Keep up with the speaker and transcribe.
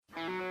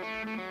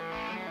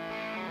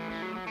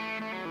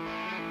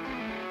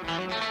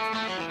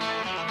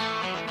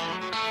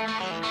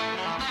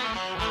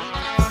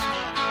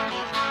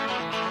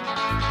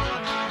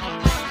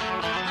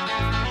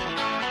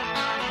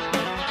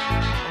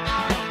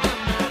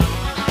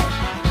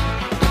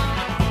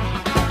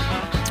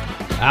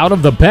Out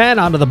of the pen,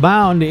 onto the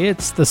mound.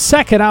 It's the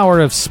second hour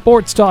of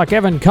Sports Talk.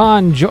 Evan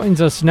Conn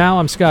joins us now.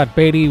 I'm Scott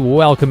Beatty.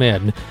 Welcome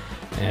in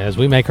as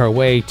we make our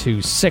way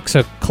to 6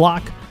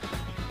 o'clock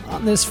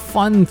on this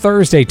fun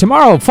Thursday.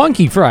 Tomorrow,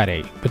 Funky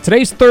Friday, but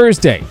today's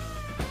Thursday.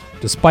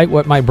 Despite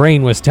what my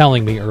brain was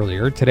telling me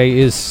earlier, today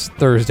is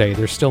Thursday.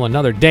 There's still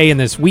another day in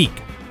this week.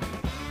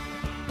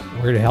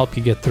 We're here to help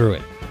you get through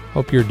it.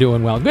 Hope you're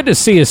doing well. Good to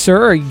see you,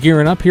 sir. Are you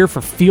gearing up here for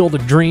Field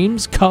of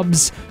Dreams,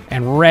 Cubs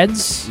and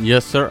Reds?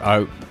 Yes, sir.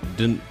 I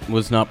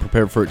was not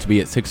prepared for it to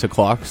be at 6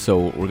 o'clock,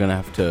 so we're going to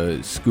have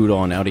to scoot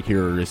on out of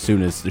here as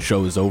soon as the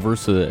show is over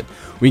so that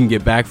we can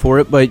get back for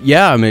it. But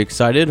yeah, I'm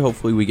excited.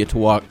 Hopefully we get to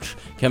watch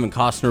Kevin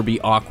Costner be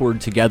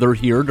awkward together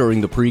here during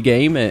the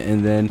pregame,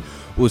 and then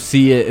we'll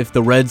see if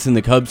the Reds and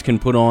the Cubs can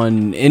put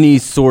on any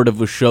sort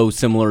of a show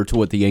similar to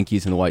what the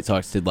Yankees and the White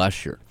Sox did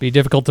last year. Be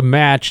difficult to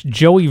match.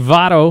 Joey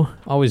Votto,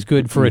 always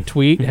good for a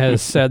tweet,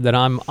 has said that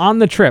I'm on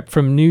the trip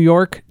from New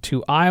York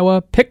to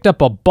Iowa, picked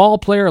up a ball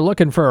player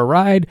looking for a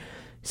ride.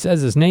 He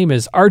says his name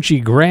is Archie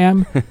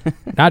Graham.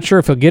 Not sure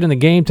if he'll get in the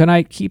game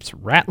tonight. Keeps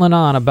rattling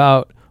on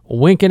about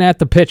winking at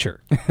the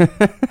pitcher.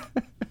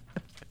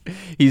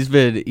 He's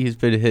been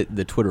hitting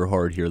the Twitter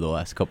hard here the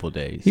last couple of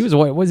days.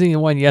 Wasn't he the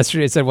one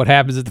yesterday that said what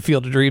happens at the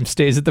Field of Dreams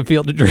stays at the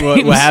Field of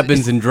Dreams? What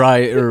happens in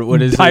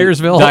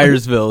Dyersville?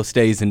 Dyersville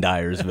stays in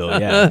Dyersville,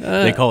 yeah.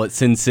 They call it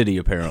Sin City,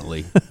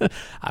 apparently.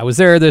 I was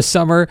there this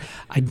summer.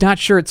 I'm not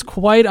sure it's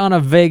quite on a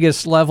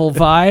Vegas level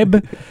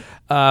vibe,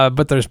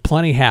 but there's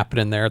plenty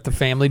happening there at the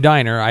family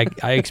diner.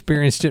 I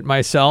experienced it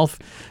myself.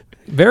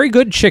 Very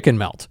good chicken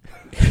melt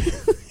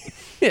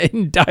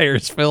in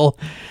Dyersville,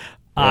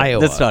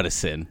 Iowa. That's not a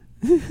sin.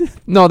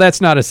 No, that's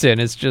not a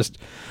sin. It's just,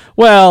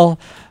 well,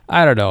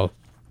 I don't know.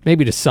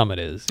 Maybe to some it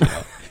is. You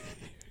know.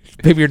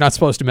 Maybe you're not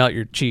supposed to melt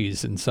your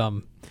cheese in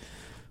some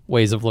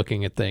ways of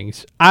looking at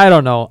things. I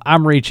don't know.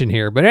 I'm reaching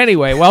here. But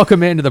anyway,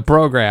 welcome into the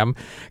program.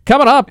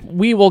 Coming up,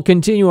 we will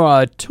continue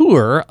a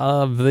tour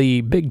of the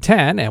Big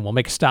Ten, and we'll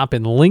make a stop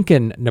in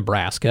Lincoln,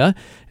 Nebraska,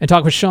 and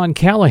talk with Sean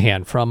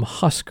Callahan from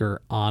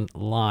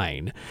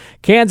HuskerOnline.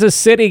 Kansas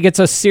City gets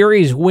a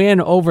series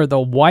win over the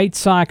White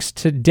Sox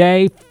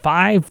today,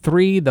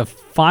 5-3 the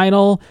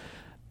final.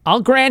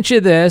 I'll grant you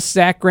this,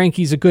 Zach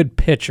Greinke's a good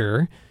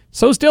pitcher.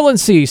 So's Dylan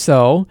Cease,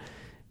 though.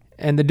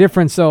 And the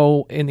difference,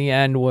 though, in the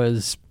end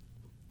was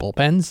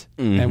bullpens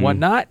and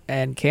whatnot,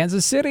 and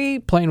Kansas City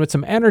playing with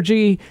some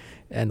energy,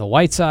 and the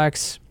White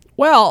Sox,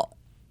 well,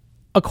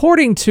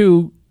 according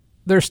to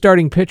their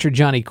starting pitcher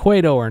Johnny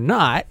Cueto or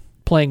not,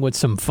 playing with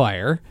some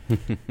fire.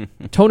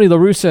 Tony La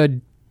Russa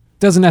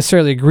doesn't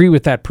necessarily agree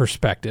with that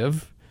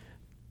perspective.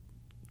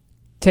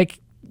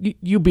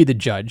 You be the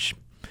judge.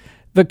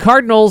 The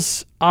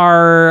Cardinals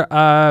are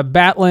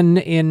battling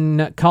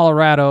in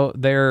Colorado.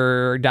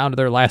 They're down to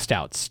their last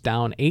outs,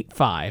 down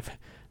 8-5.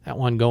 That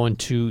one going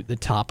to the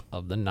top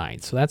of the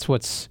ninth. So that's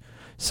what's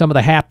some of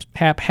the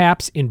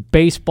haps in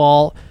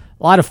baseball.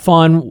 A lot of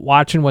fun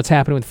watching what's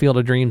happening with Field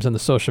of Dreams on the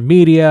social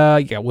media.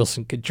 You got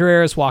Wilson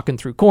Contreras walking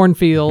through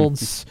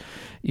cornfields.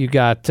 You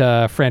got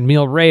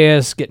Franmil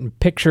Reyes getting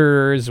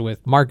pictures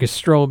with Marcus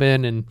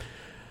Stroman.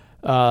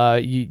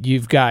 And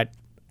you've got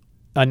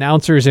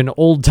announcers in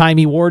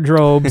old-timey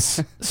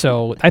wardrobes.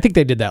 So I think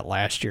they did that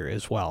last year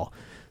as well.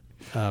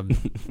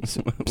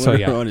 So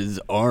yeah, on his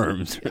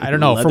arms. I don't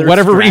know, for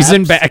whatever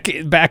reason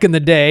back in the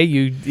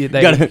day, they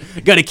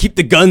gotta keep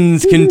the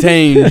guns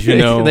contained. You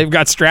know, they've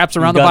got straps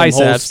around the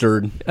biceps.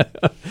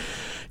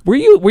 Were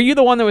you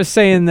the one that was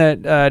saying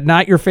that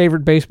not your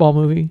favorite baseball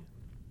movie,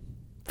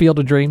 Field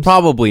of Dreams?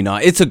 Probably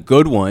not. It's a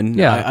good one.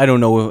 Yeah, I don't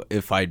know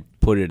if I'd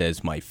put it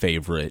as my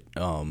favorite.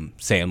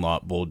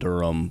 Sandlot, Bull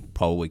Durham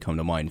probably come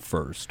to mind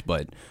first,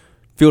 but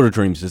Field of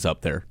Dreams is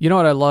up there. You know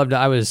what I loved?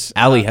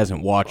 Allie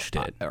hasn't watched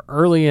it.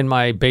 Early in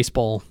my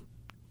baseball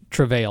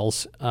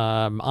travails,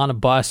 on a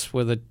bus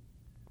with a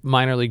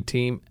minor league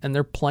team, and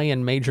they're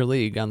playing Major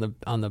League on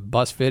the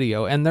bus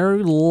video, and they're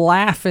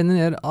laughing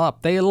it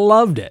up. They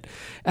loved it.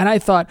 And I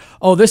thought,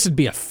 oh, this would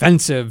be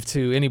offensive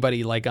to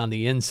anybody like on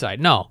the inside.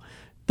 No,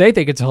 they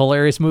think it's a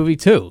hilarious movie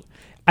too.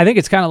 I think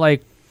it's kind of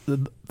like,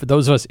 for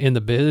those of us in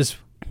the biz,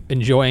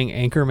 enjoying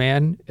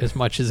Anchorman as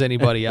much as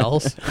anybody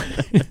else.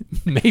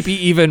 Maybe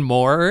even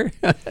more.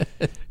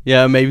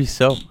 Yeah, maybe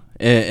so.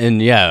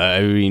 And yeah,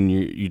 I mean,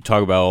 you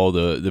talk about all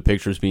the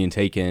pictures being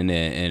taken,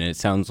 and it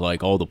sounds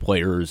like all the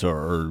players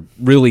are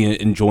really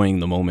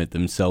enjoying the moment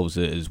themselves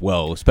as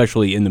well,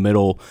 especially in the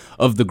middle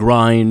of the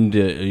grind.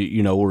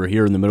 We're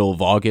here in the middle of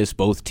August,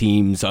 both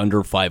teams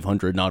under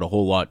 500, not a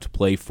whole lot to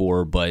play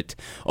for, but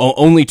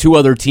only two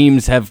other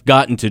teams have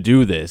gotten to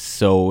do this.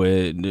 So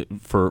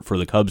for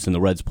the Cubs and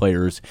the Reds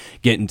players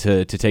getting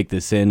to take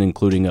this in,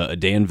 including a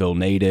Danville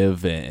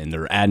native, and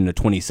they're adding a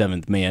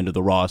 27th man to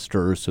the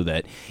roster so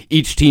that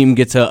each team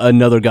gets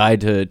another guy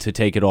to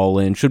take it all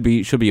in. Should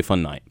be a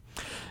fun night.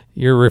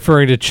 You're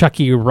referring to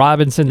Chucky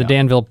Robinson, the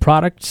Danville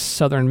product,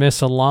 Southern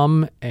Miss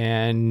alum,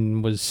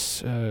 and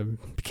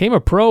became a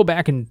pro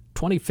back in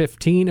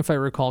 2015, if I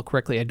recall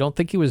correctly. I don't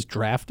think he was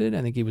drafted.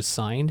 I think he was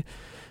signed.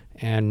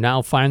 And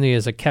now finally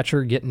as a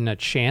catcher getting a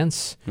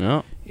chance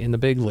in the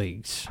big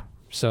leagues.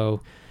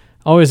 So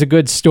always a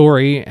good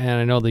story, and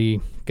I know the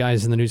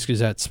guys in the News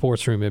Gazette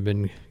Sports Room have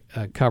been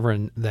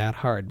covering that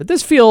hard. But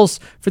this feels,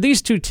 for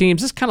these two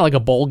teams, this is kind of like a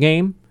bowl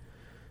game.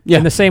 Yeah.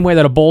 In the same way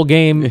that a bowl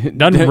game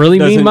doesn't really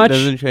mean much.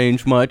 Doesn't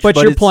change much. But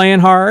you're playing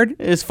hard.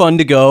 It's fun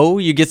to go.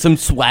 You get some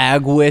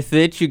swag with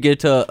it. You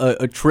get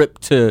a trip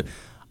to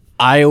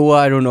Iowa.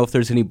 I don't know if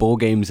there's any bowl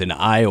games in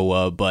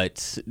Iowa,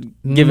 but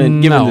given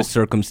the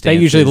circumstances,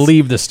 they usually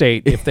leave the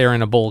state if they're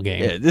in a bowl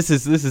game. Yeah, this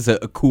is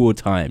a cool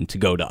time to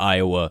go to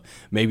Iowa.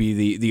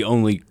 Maybe the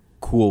only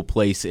cool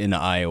place in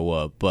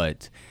Iowa,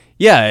 but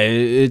yeah,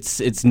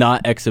 it's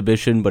not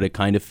exhibition, but it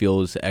kind of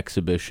feels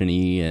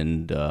exhibition-y.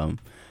 And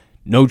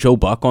no Joe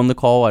Buck on the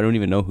call. I don't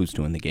even know who's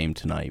doing the game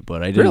tonight,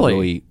 but I didn't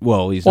really.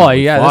 Well, he's not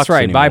with Fox that's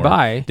right. anymore.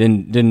 Bye.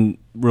 Didn't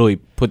really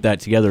put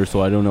that together,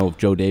 so I don't know if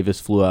Joe Davis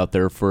flew out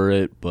there for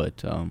it,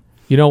 but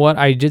you know what?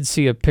 I did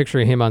see a picture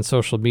of him on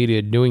social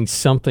media doing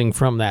something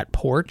from that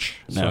porch,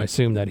 so I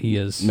assume that he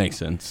is. Makes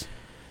sense.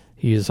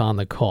 He is on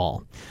the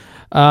call.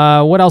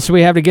 What else do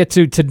we have to get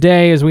to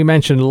today? As we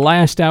mentioned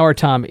last hour,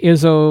 Tom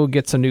Izzo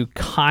gets a new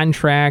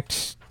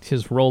contract,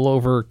 his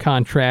rollover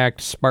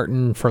contract,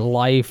 Spartan for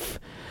life.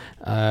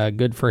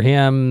 Good for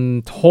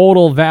him.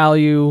 Total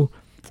value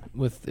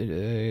with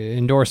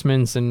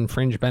endorsements and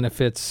fringe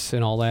benefits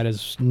and all that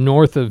is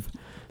north of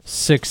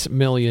 $6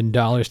 million.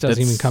 Doesn't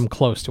even come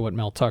close to what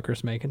Mel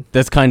Tucker's making.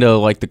 That's kind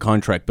of like the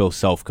contract Bill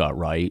Self got,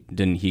 right?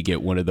 Didn't he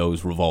get one of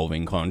those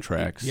revolving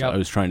contracts? Yep. I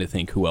was trying to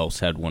think who else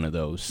had one of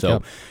those.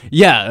 So,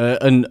 yeah,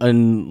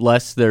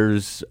 unless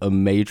there's a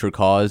major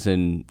cause,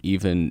 and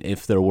even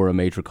if there were a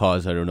major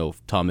cause, I don't know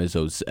if Tom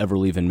Izzo's ever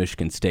leaving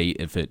Michigan State,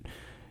 if it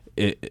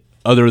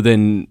other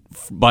than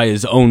by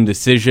his own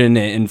decision.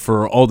 And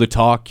for all the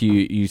talk,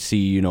 you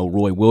see,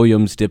 Roy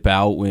Williams dip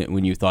out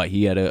when you thought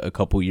he had a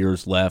couple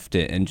years left,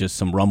 and just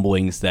some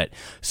rumblings that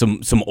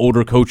some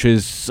older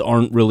coaches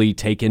aren't really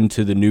taken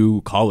to the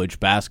new college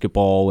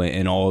basketball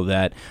and all of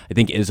that. I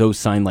think Izzo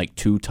signed like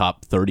 2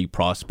 top 30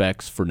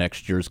 prospects for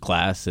next year's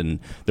class, and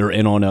they're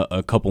in on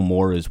a couple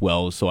more as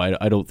well. So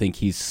I don't think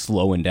he's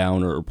slowing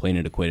down or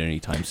planning to quit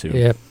anytime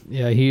soon.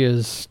 Yeah, he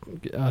is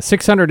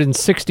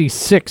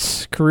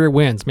 666 career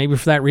wins. Maybe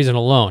for that reason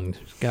alone,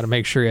 got to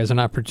make sure he has an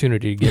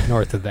opportunity to get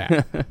north of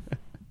that.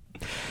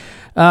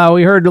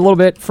 We heard a little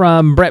bit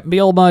from Brett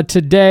Bielema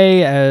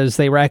today as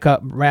they wrapped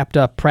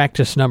up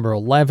practice number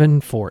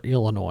 11 for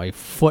Illinois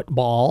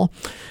football.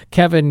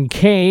 Kevin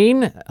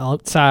Kane,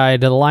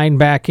 outside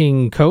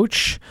linebacking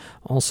coach,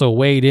 also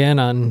weighed in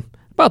on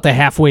about the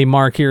halfway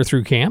mark here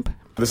through camp.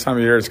 This time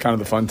of year is kind of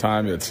the fun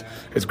time. It's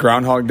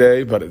Groundhog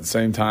Day, but at the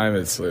same time,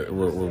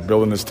 we're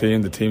building this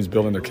team. The team's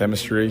building their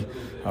chemistry.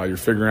 You're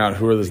figuring out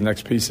who are those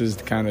next pieces.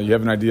 You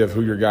have an idea of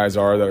who your guys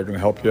are that are going to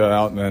help you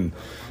out, and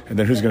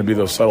then who's going to be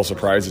those subtle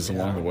surprises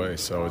along the way.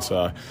 So it's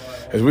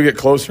as we get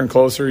closer and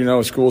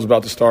closer, school's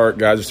about to start.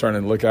 Guys are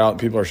starting to look out.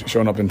 People are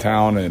showing up in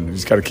town, and you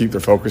just got to keep their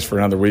focus for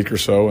another week or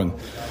so, and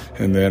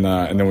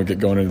then we get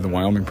going into the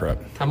Wyoming prep.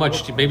 How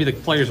much? Maybe the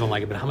players don't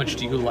like it, but how much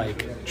do you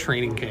like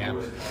training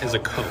camp as a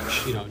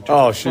coach?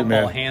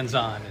 Man, hands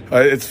on.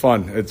 It's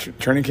fun.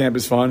 Training camp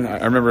is fun.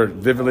 I remember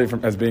vividly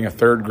as being a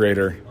third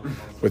grader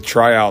with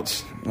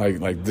tryouts,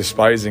 like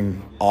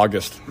despising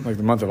August, like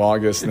the month of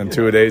August, and then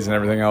 2-a-days and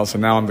everything else.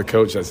 And now I'm the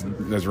coach that's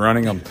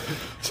running them.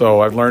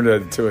 So I've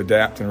learned to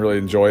adapt and really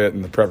enjoy it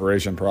in the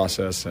preparation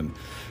process. And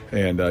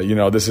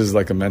this is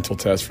like a mental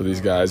test for these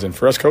guys and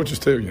for us coaches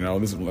too.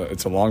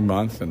 It's a long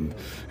month, and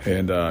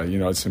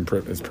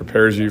it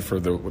prepares you for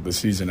the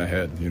season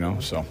ahead.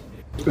 So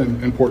it's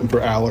been important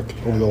for Alec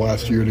over the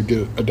last year to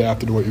get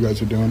adapted to what you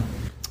guys are doing.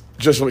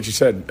 Just what you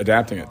said,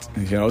 adapting it.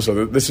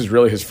 So this is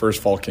really his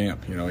first fall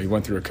camp. He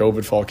went through a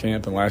COVID fall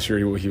camp, and last year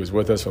he was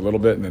with us a little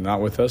bit and then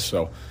not with us.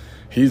 So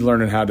he's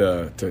learning how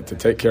to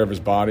take care of his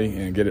body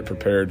and get it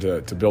prepared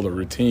to build a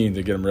routine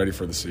to get him ready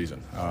for the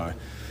season.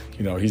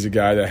 He's a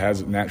guy that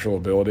has natural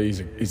ability.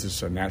 He's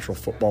just a natural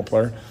football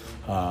player,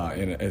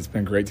 and it's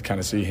been great to kind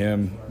of see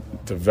him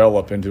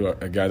develop into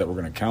a guy that we're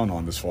going to count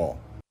on this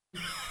fall.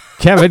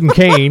 Kevin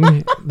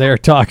Kane, they're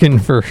talking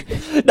for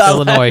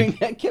Illinois.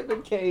 Laughing at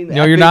Kevin Kane.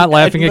 No, you're not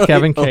laughing at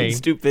Kevin Kane.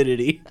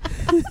 Stupidity.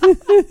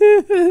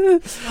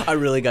 I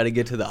really got to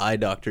get to the eye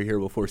doctor here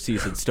before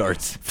season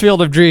starts.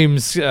 Field of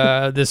Dreams,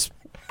 this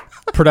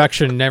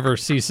production never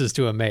ceases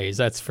to amaze,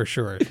 that's for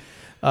sure.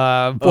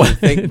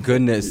 Thank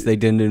goodness they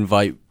didn't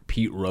invite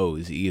Pete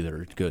Rose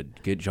either.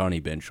 Good. Get Johnny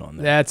Bench on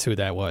there. That's who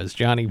that was.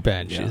 Johnny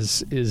Bench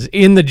is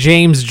in the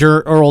James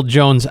Earl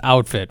Jones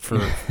outfit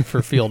for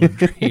Field of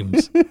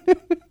Dreams.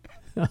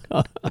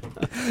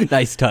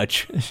 Nice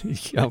touch.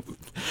 Yep.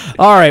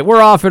 All right,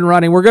 we're off and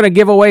running. We're going to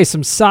give away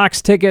some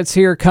Sox tickets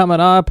here coming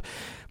up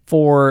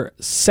for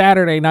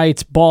Saturday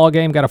night's ball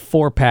game. Got a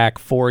 4-pack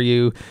for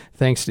you,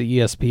 thanks to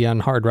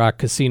ESPN Hard Rock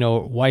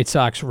Casino White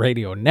Sox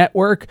Radio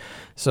Network.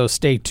 So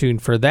stay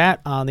tuned for that.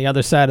 On the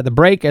other side of the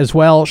break as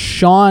well,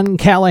 Sean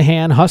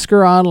Callahan,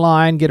 Husker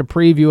Online, get a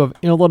preview of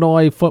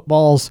Illinois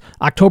football's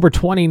October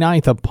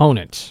 29th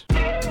opponent.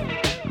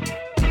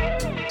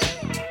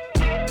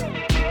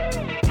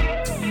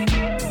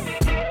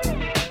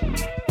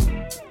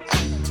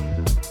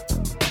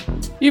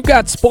 You've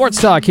got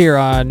Sports Talk here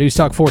on News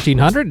Talk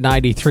 1400,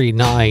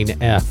 93.9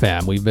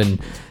 FM. We've been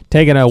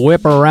taking a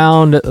whip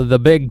around the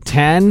Big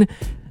Ten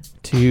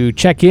to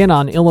check in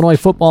on Illinois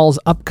football's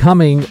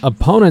upcoming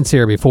opponents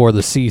here before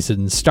the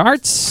season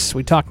starts.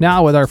 We talk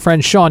now with our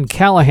friend Sean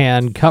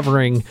Callahan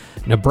covering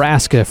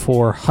Nebraska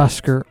for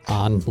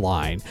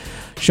HuskerOnline.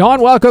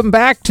 Sean, welcome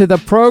back to the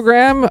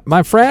program,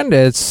 my friend.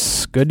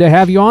 It's good to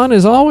have you on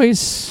as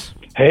always.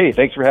 Hey,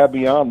 thanks for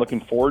having me on.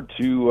 Looking forward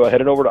to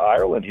heading over to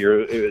Ireland here.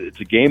 It's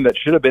a game that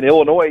should have been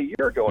Illinois a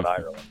year ago in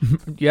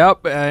Ireland.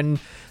 Yep, and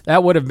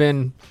that would have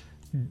been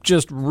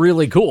just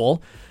really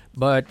cool.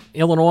 But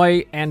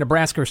Illinois and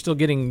Nebraska are still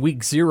getting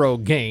Week 0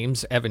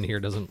 games. Evan here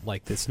doesn't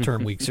like this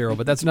term Week 0,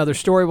 but that's another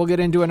story we'll get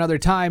into another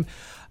time.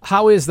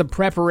 How is the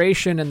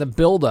preparation and the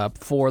buildup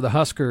for the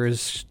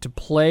Huskers to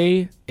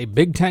play a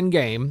Big Ten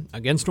game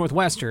against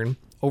Northwestern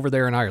over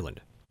there in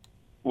Ireland?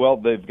 Well,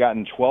 they've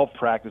gotten 12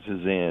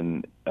 practices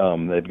in.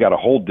 They've got a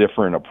whole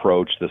different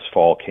approach this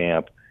fall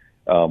camp.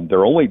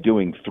 They're only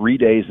doing 3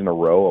 days in a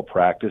row of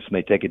practice, and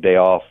they take a day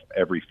off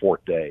every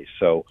fourth day.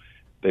 So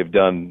they've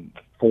done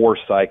 4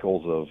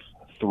 cycles of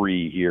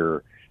 3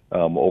 here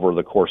over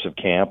the course of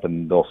camp,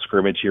 and they'll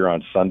scrimmage here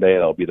on Sunday.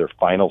 That'll be their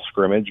final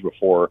scrimmage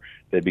before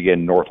they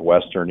begin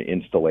Northwestern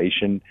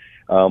installation.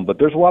 But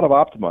there's a lot of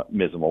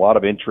optimism, a lot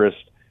of interest.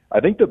 I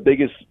think the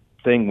biggest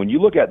thing, when you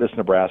look at this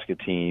Nebraska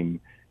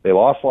team, they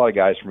lost a lot of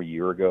guys from a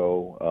year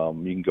ago.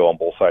 You can go on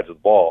both sides of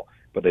the ball,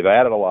 but they've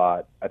added a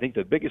lot. I think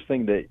the biggest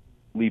thing that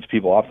leaves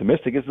people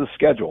optimistic is the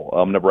schedule.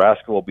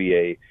 Nebraska will be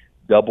a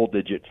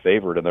double-digit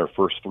favorite in their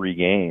first 3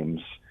 games.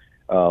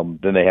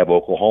 Then they have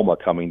Oklahoma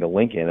coming to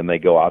Lincoln, and they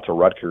go out to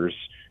Rutgers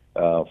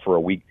for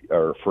a week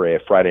or for a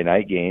Friday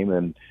night game.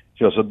 And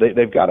so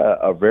they've got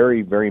a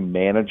very, very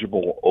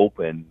manageable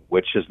open,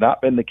 which has not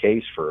been the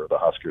case for the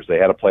Huskers. They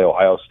had to play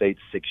Ohio State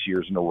 6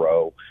 years in a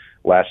row.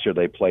 Last year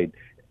they played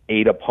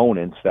 8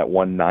 opponents that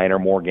won 9 or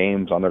more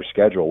games on their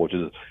schedule, which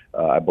is,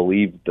 I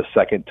believe, the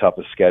second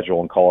toughest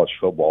schedule in college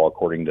football,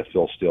 according to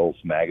Phil Steele's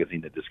magazine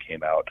that just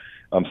came out.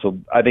 So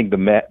I think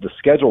the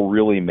schedule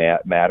really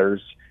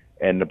matters,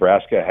 and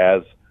Nebraska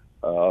has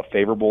a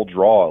favorable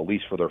draw, at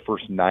least for their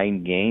first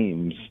 9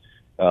 games,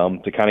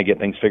 to kind of get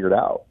things figured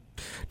out.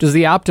 Does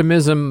the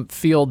optimism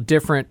feel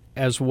different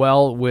as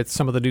well with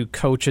some of the new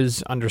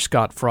coaches under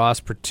Scott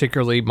Frost,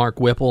 particularly Mark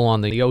Whipple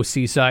on the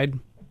OC side?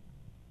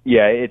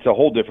 Yeah, it's a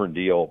whole different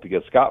deal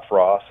because Scott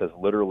Frost has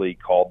literally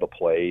called the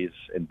plays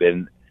and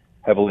been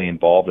heavily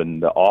involved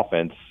in the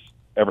offense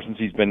ever since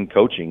he's been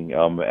coaching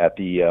at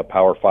the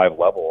Power 5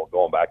 level.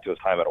 Going back to his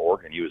time at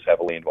Oregon, he was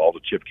heavily involved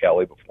with Chip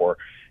Kelly before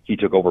he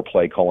took over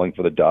play calling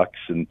for the Ducks,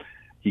 and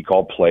he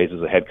called plays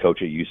as a head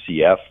coach at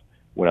UCF,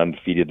 went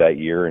undefeated that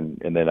year, and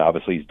then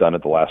obviously he's done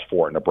it the last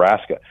 4 at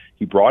Nebraska.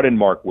 He brought in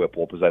Mark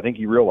Whipple because I think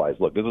he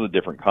realized, look, this is a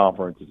different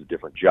conference, it's a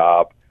different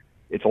job,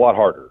 it's a lot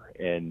harder,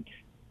 and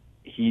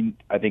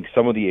I think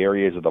some of the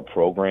areas of the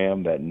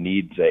program that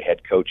needs a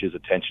head coach's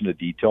attention to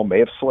detail may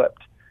have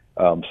slipped.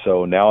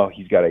 So now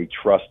he's got a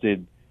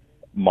trusted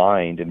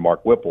mind in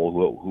Mark Whipple,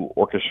 who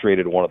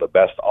orchestrated one of the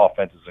best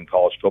offenses in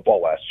college football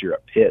last year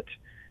at Pitt,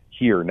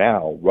 here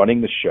now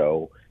running the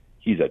show.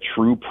 He's a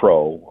true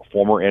pro, a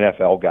former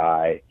NFL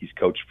guy. He's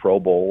coached Pro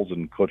Bowls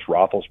and coached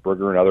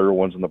Roethlisberger and other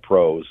ones in the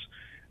pros.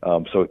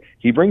 So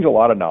he brings a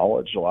lot of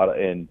knowledge,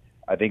 and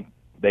I think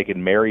they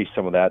can marry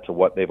some of that to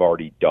what they've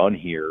already done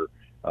here.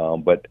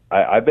 But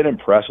I've been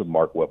impressed with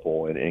Mark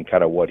Whipple and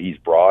kind of what he's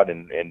brought,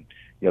 and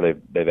you know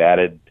they've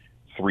added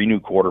 3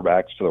 new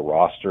quarterbacks to the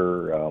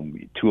roster.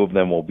 2 of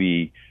them will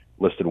be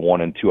listed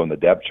 1 and 2 on the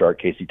depth chart.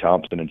 Casey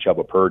Thompson and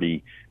Chubba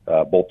Purdy,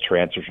 both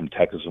transfers from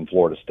Texas and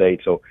Florida State.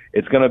 So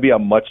it's going to be a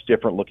much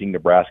different looking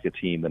Nebraska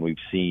team than we've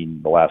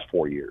seen the last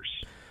 4 years.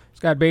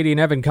 Scott Beatty and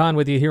Evan Conn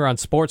with you here on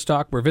Sports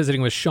Talk. We're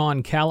visiting with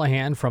Sean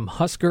Callahan from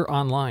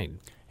HuskerOnline.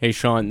 Hey,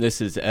 Sean,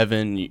 this is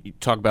Evan. You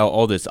talk about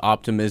all this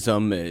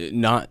optimism,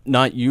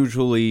 not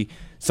usually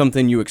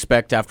something you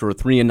expect after a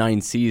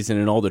 3-9 season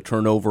and all the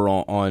turnover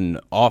on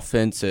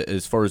offense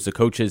as far as the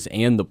coaches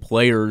and the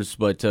players,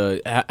 but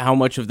how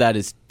much of that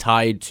is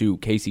tied to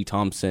Casey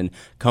Thompson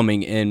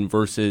coming in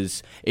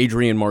versus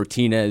Adrian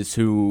Martinez,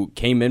 who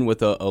came in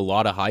with a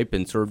lot of hype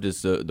and served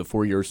as the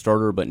 4-year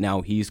starter, but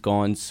now he's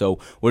gone. So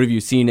what have you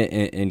seen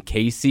in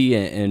Casey,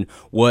 and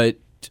what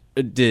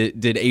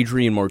did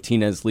Adrian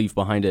Martinez leave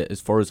behind it as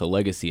far as a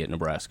legacy at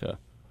Nebraska?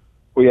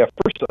 Well, yeah,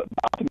 first,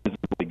 optimism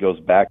really goes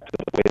back to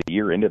the way the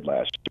year ended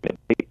last year.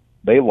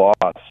 They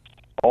lost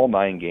all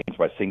 9 games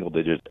by single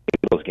digits, 8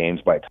 of those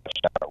games by a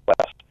touchdown or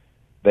less.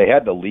 They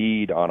had the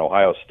lead on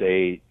Ohio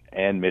State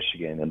and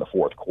Michigan in the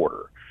fourth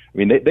quarter. I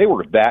mean, they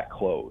were that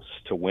close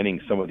to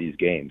winning some of these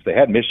games. They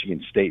had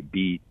Michigan State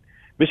beat.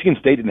 Michigan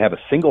State didn't have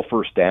a single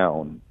first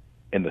down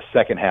in the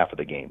second half of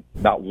the game,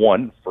 not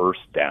one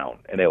first down,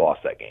 and they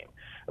lost that game.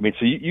 I mean,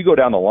 so you go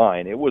down the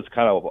line, it was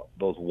kind of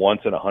those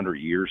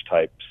once-in-100-years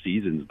type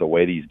seasons, the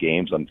way these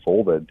games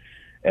unfolded,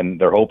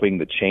 and they're hoping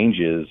the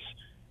changes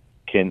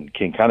can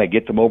kind of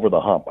get them over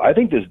the hump. I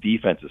think this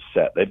defense is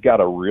set. They've got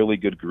a really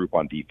good group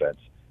on defense.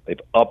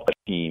 They've upped the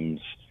teams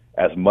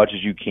as much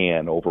as you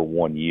can over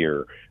 1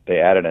 year. They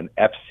added an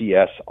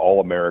FCS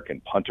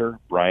All-American punter,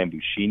 Brian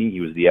Buschini.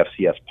 He was the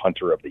FCS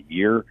punter of the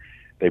year.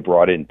 They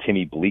brought in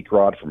Timmy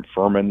Bleekrod from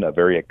Furman, a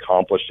very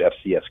accomplished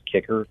FCS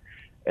kicker.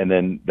 And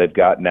then they've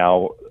got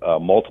now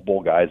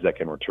multiple guys that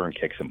can return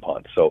kicks and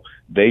punts. So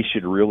they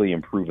should really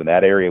improve in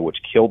that area, which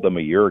killed them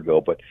a year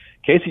ago. But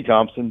Casey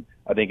Thompson,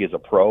 I think, is a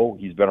pro.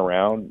 He's been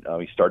around.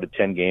 He started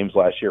 10 games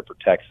last year for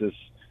Texas.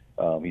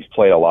 He's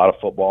played a lot of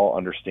football,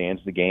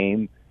 understands the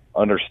game,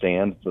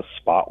 understands the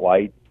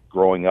spotlight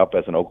growing up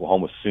as an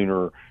Oklahoma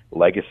Sooner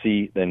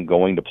legacy, then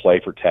going to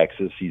play for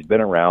Texas. He's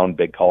been around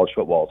big college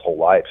football his whole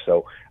life.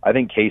 So I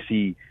think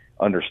Casey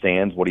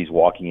understands what he's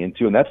walking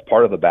into, and that's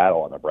part of the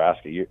battle in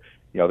Nebraska. You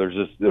know,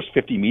 there's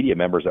 50 media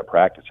members that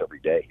practice every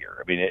day here.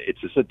 I mean,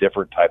 it's just a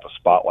different type of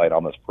spotlight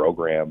on this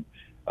program,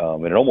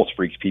 and it almost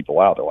freaks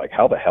people out. They're like,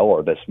 how the hell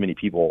are this many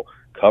people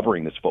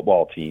covering this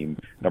football team,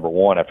 number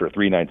one, after a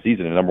 3-9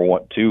 season, and number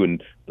two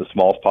in the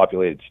smallest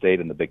populated state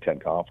in the Big Ten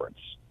Conference?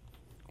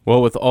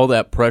 Well, with all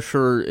that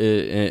pressure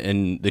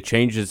and the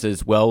changes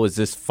as well, is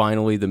this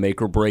finally the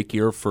make or break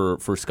year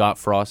for Scott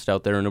Frost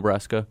out there in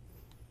Nebraska?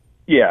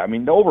 Yeah, I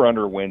mean, the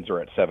over/under wins are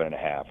at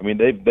 7.5. I mean,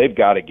 they've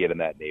got to get in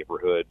that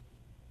neighborhood,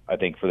 I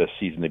think, for this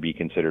season to be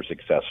considered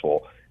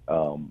successful.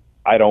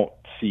 I don't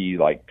see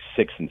like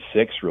 6-6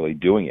 really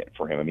doing it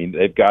for him. I mean,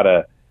 they've got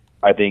to,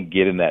 I think,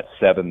 get in that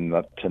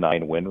 7 to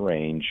 9 win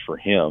range for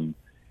him,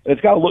 and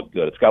it's got to look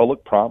good. It's got to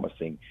look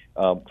promising.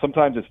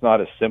 Sometimes it's not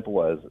as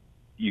simple as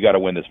you got to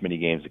win this many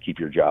games to keep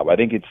your job. I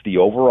think it's the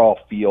overall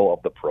feel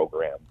of the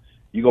program.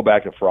 You go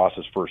back to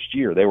Frost's first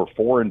year; they were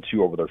 4-2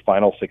 over their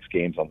final 6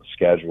 games on the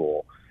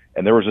schedule,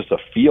 and there was just a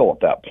feel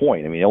at that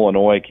point. I mean,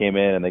 Illinois came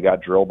in and they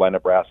got drilled by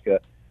Nebraska.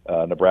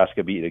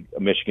 Nebraska beat a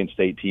Michigan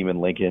State team in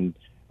Lincoln.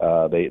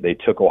 They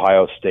took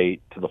Ohio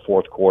State to the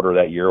fourth quarter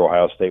that year.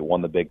 Ohio State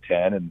won the Big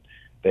Ten, and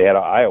they had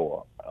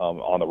Iowa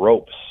on the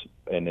ropes,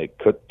 and it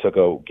took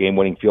a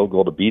game-winning field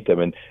goal to beat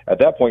them. And at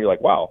that point, you're like,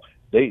 wow,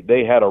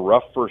 they had a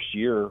rough first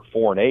year,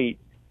 4-8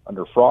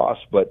 under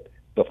Frost, but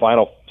the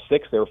final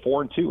 6 they were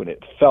 4-2, and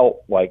it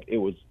felt like it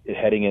was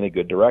heading in a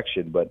good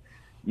direction. But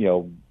you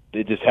know,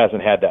 it just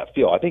hasn't had that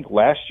feel. I think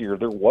last year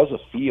there was a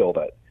feel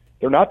that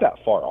they're not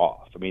that far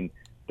off. I mean,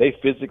 they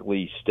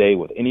physically stay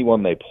with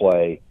anyone they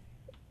play.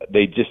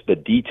 They just, the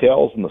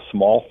details and the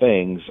small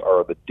things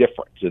are the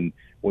difference. And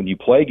when you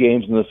play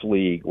games in this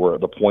league where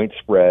the point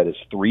spread is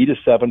 3 to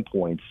 7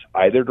 points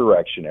either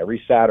direction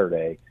every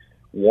Saturday,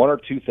 1 or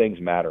 2 things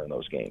matter in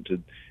those games.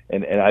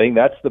 And I think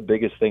that's the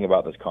biggest thing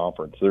about this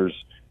conference.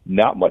 There's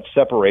not much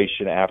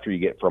separation after you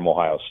get from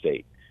Ohio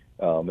State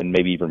and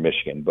maybe even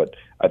Michigan. But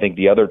I think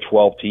the other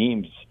 12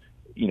 teams,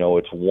 you know,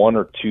 it's 1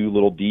 or 2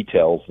 little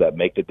details that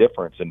make the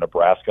difference. And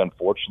Nebraska,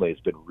 unfortunately, has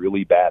been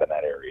really bad in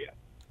that area.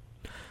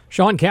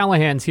 Sean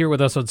Callahan's here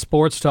with us on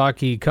Sports Talk.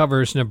 He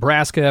covers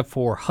Nebraska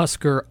for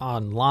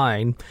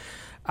HuskerOnline.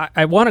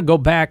 I want to go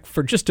back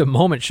for just a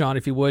moment, Sean,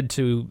 if you would,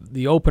 to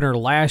the opener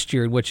last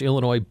year in which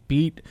Illinois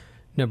beat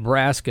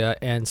Nebraska,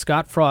 and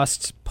Scott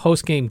Frost's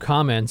post-game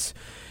comments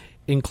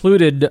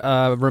included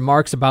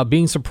remarks about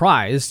being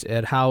surprised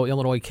at how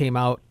Illinois came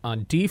out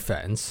on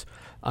defense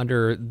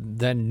under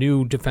then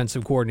new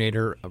defensive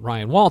coordinator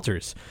Ryan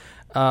Walters.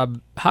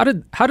 How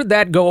did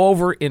that go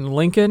over in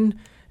Lincoln?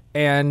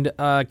 And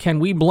can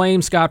we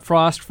blame Scott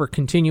Frost for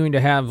continuing to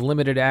have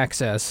limited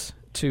access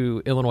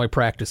to Illinois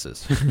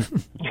practices?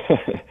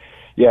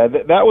 Yeah,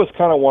 that was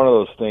kind of one of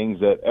those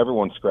things that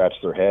everyone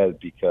scratched their head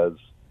because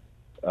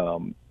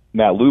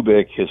Matt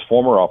Lubick, his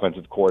former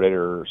offensive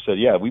coordinator, said,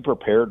 yeah, we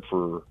prepared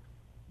for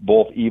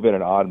both even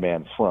and odd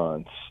man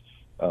fronts.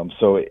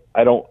 So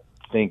I don't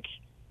think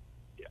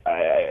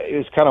it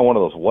was kind of one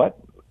of those what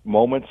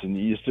moments, and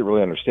you just didn't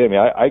really understand.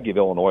 I mean, I give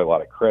Illinois a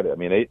lot of credit. I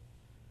mean,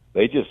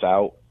 they just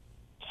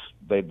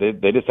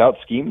just out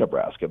schemed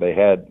Nebraska. They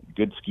had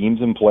good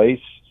schemes in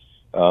place.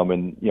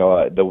 And you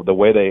know, the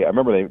way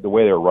the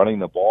way they were running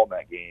the ball in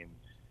that game,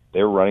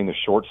 they were running the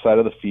short side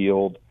of the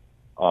field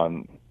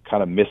on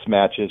kind of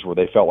mismatches where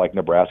they felt like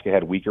Nebraska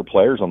had weaker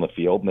players on the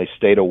field, and they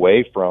stayed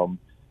away from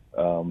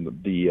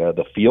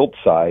the field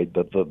side,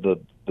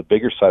 the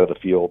bigger side of the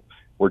field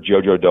where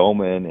JoJo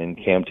Doman and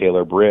Cam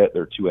Taylor-Britt,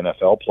 their 2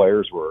 NFL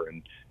players, were,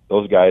 and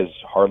those guys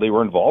hardly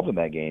were involved in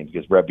that game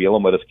because Brett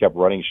Bielema just kept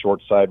running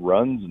short side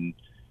runs, and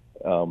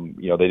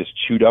you know, they just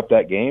chewed up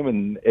that game,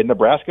 and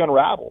Nebraska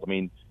unraveled. I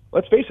mean,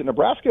 let's face it,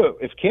 Nebraska,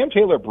 if Cam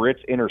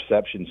Taylor-Britt's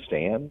interception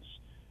stands,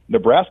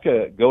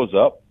 Nebraska goes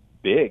up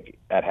big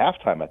at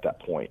halftime at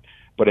that point.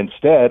 But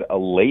instead, a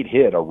late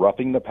hit, a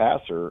roughing the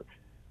passer,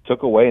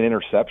 took away an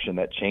interception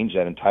that changed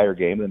that entire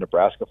game. And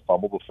Nebraska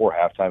fumbled before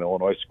halftime.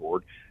 Illinois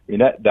scored. I mean,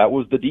 that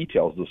was the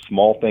details, the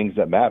small things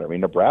that matter. I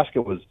mean,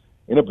 Nebraska was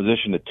in a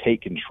position to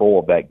take control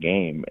of that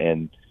game,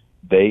 and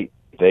they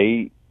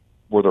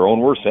were their own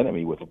worst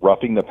enemy with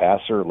roughing the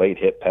passer, late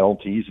hit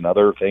penalties, and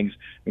other things.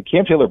 I mean,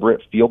 Cam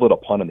Taylor-Britt fielded a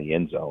punt in the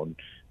end zone,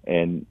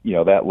 and you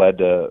know that led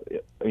to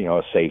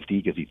a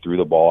safety because he threw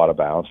the ball out of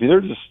bounds. I mean,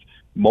 there's just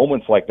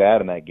moments like that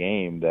in that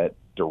game that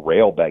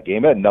derailed that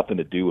game. It had nothing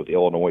to do with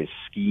Illinois'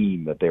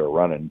 scheme that they were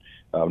running.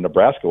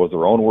 Nebraska was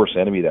their own worst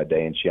enemy that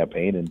day in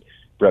Champaign, and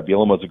Brett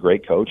Bielema was a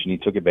great coach, and he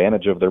took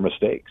advantage of their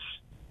mistakes.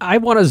 I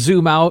want to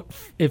zoom out,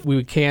 if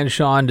we can,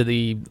 Sean,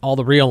 to all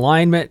the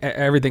realignment,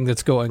 everything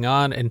that's going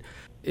on. And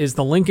is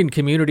the Lincoln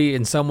community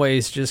in some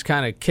ways just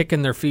kind of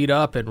kicking their feet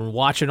up and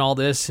watching all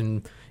this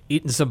and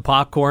eating some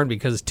popcorn?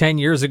 Because 10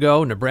 years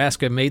ago,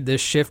 Nebraska made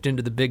this shift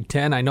into the Big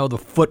Ten. I know the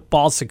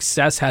football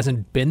success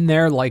hasn't been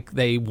there like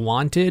they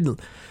wanted,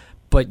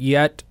 but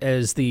yet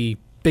as the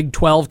Big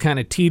 12 kind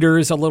of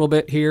teeters a little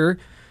bit here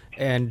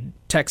and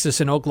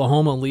Texas and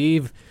Oklahoma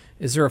leave,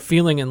 is there a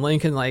feeling in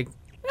Lincoln like,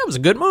 that was a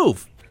good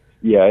move?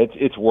 Yeah,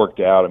 it's worked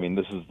out. I mean,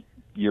 this is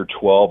year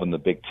 12 in the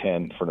Big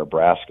Ten for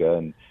Nebraska,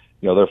 and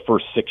their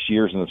first 6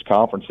 years in this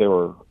conference, they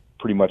were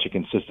pretty much a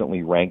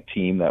consistently ranked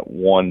team that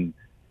won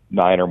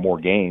 9 or more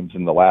games,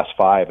 and the last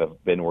 5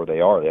 have been where they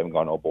are. They haven't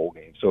gone to a bowl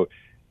game. So,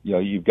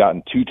 you've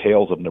gotten 2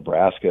 tails of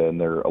Nebraska in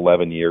their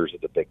 11 years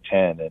at the Big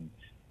Ten, and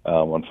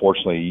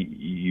unfortunately,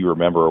 you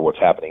remember what's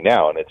happening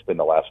now, and it's been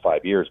the last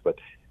 5 years. But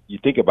you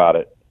think about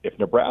it, if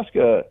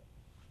Nebraska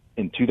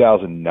in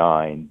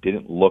 2009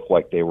 didn't look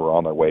like they were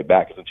on their way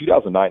back, because in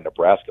 2009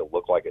 Nebraska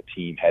looked like a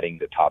team heading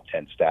to top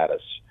 10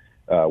 status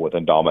with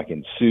Ndamuk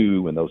and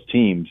Sue and those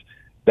teams,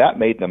 that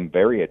made them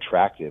very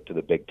attractive to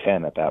the Big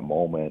Ten at that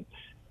moment.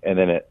 And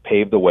then it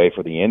paved the way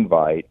for the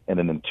invite. And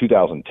then in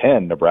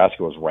 2010,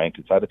 Nebraska was ranked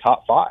inside the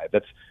top 5.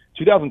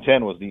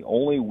 2010 was the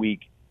only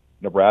week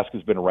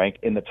Nebraska's been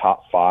ranked in the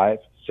top 5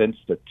 since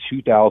the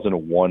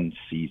 2001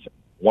 season.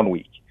 1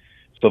 week.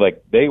 So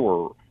they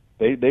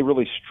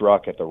really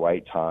struck at the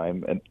right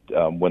time,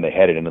 and when they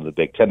headed into the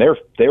Big Ten,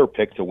 they were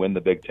picked to win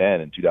the Big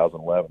Ten in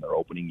 2011, their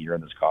opening year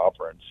in this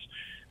conference.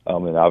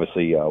 And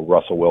obviously,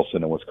 Russell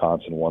Wilson in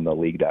Wisconsin won the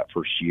league that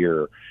first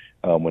year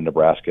when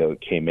Nebraska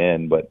came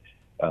in. But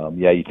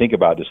you think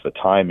about just the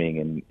timing,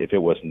 and if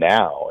it was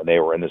now and they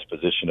were in this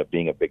position of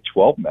being a Big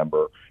 12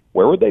 member,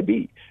 where would they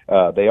be?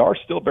 They are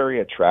still very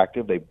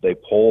attractive. They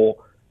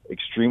pull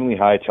extremely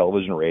high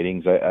television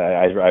ratings.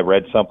 I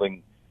read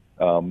something.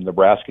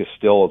 Nebraska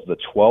still is the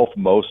 12th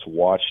most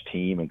watched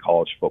team in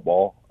college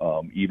football,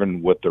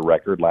 even with the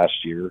record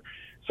last year.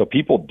 So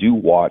people do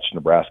watch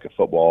Nebraska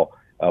football,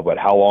 but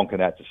how long can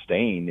that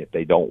sustain if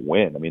they don't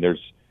win? I mean,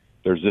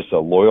 there's just a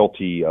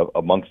loyalty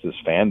amongst this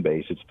fan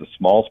base. It's the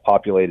smallest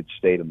populated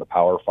state in the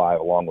Power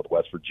 5 along with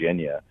West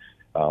Virginia,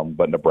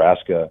 but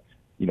Nebraska,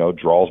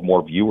 draws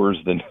more viewers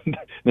than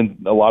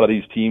a lot of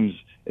these teams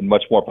in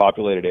much more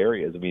populated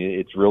areas. I mean,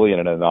 it's really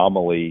an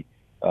anomaly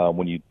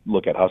when you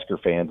look at Husker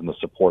fans and the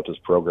support this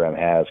program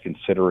has,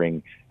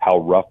 considering how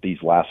rough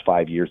these last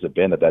 5 years have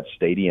been, that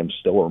stadium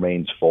still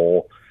remains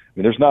full. I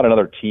mean, there's not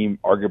another team,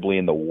 arguably,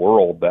 in the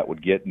world that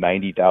would get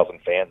 90,000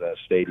 fans in a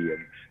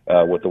stadium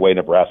with the way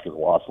Nebraska's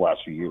lost the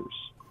last few years.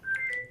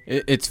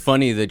 It's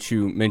funny that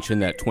you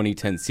mentioned that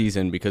 2010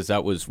 season, because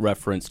that was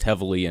referenced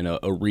heavily in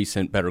a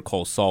recent Better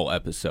Call Saul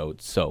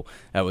episode. So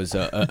that was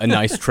a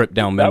nice trip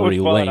down memory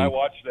lane. That was fun. I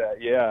watched that.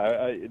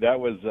 Yeah, that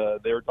was.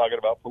 They were talking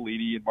about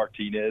Pelini and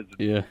Martinez.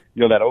 And,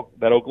 yeah.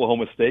 That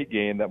Oklahoma State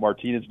game that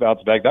Martinez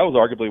bounced back. That was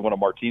arguably one of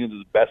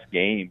Martinez's best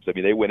games. I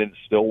mean, they went into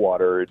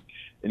Stillwater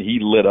and he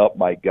lit up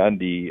Mike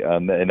Gundy,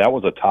 and that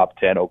was a top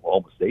 10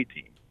 Oklahoma State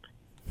team.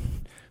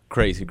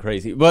 Crazy.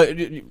 But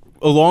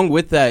along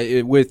with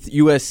that, with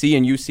USC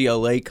and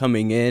UCLA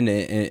coming in,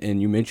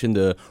 and you mentioned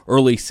the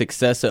early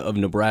success of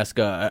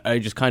Nebraska, I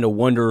just kind of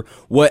wonder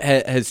what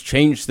has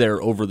changed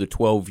there over the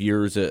 12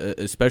 years,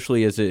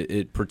 especially as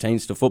it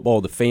pertains to football.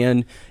 The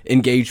fan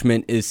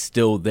engagement is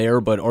still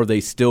there, but are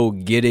they still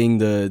getting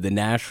the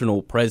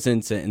national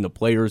presence and the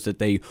players that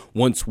they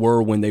once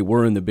were when they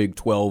were in the Big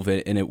 12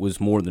 and it was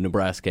more the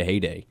Nebraska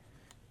heyday?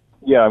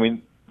 Yeah, I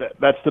mean,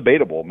 that's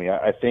debatable. I mean,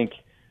 I think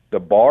the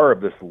bar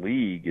of this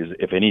league is,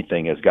 if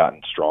anything, has gotten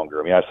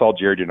stronger. I mean, I saw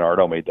Jerry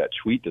DiNardo made that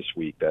tweet this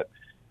week that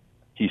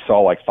he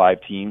saw like 5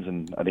 teams,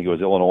 and I think it was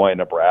Illinois,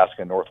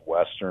 Nebraska,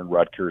 Northwestern,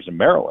 Rutgers, and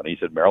Maryland. He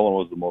said Maryland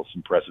was the most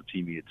impressive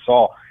team he had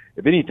saw.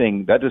 If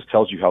anything, that just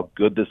tells you how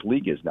good this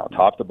league is now,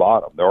 top to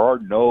bottom.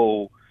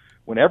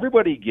 When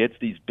everybody gets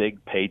these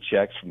big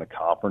paychecks from the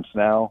conference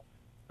now,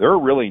 there are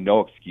really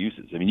no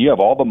excuses. I mean, you have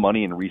all the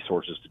money and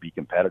resources to be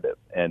competitive,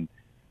 and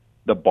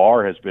the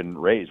bar has been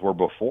raised. Where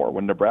before,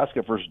 when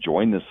Nebraska first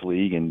joined this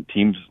league, and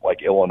teams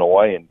like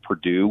Illinois and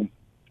Purdue,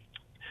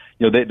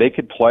 they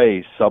could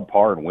play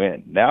subpar and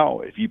win.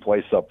 Now, if you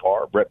play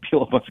subpar, Brett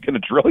Bielema's going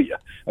to drill you.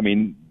 I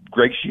mean,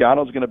 Greg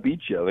Schiano's going to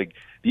beat you. Like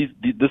this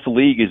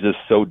league is just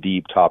so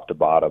deep, top to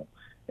bottom,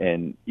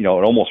 and it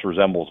almost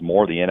resembles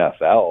more the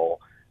NFL,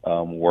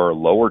 where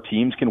lower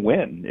teams can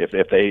win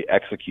if they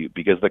execute,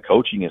 because the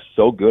coaching is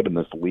so good in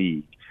this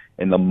league,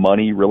 and the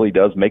money really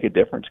does make a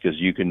difference, because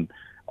you can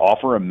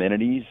offer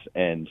amenities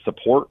and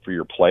support for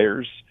your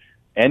players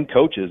and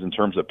coaches in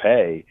terms of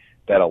pay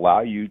that allow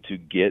you to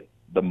get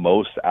the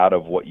most out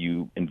of what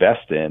you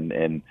invest in.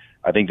 And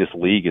I think this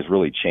league has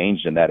really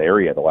changed in that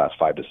area the last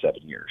 5 to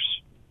 7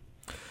 years.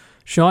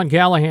 Sean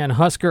Callahan,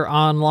 Husker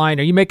Online.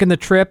 Are you making the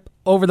trip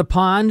over the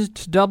pond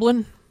to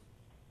Dublin?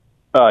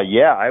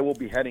 Yeah, I will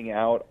be heading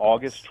out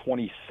August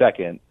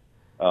 22nd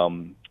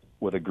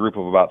with a group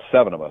of about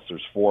 7 of us.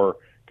 There's 4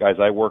 guys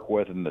I work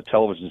with, and the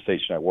television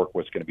station I work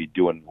with is going to be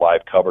doing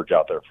live coverage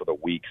out there for the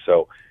week.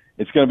 So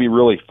it's going to be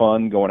really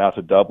fun going out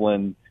to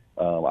Dublin.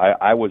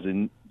 I was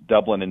in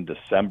Dublin in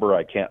December.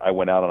 I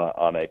went out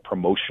on a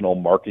promotional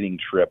marketing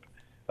trip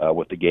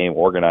with the game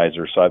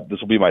organizer. So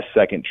this will be my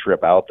second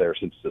trip out there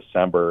since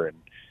December,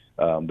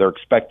 and they're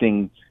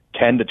expecting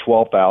 10 to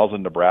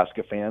 12,000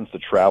 Nebraska fans to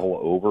travel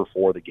over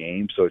for the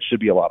game. So it should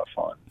be a lot of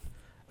fun.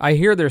 I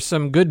hear there's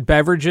some good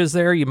beverages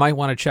there. You might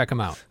want to check them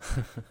out.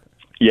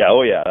 Yeah,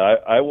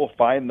 I will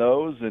find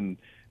those, and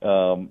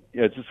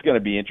it's just going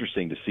to be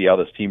interesting to see how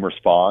this team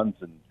responds.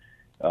 And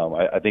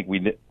I think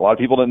a lot of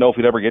people didn't know if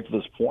we'd ever get to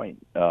this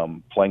point,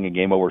 playing a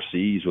game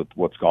overseas with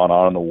what's gone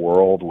on in the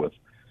world with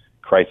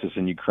crisis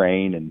in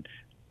Ukraine and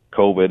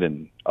COVID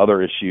and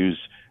other issues.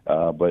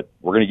 But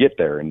we're going to get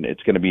there, and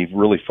it's going to be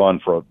really fun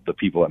for the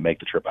people that make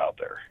the trip out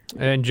there.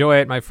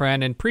 Enjoy it, my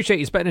friend, and appreciate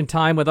you spending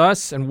time with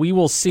us. And we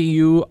will see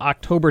you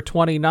October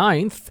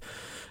 29th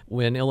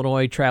when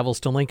Illinois travels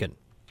to Lincoln.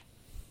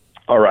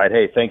 All right.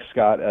 Hey, thanks,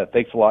 Scott.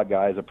 Thanks a lot,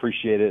 guys.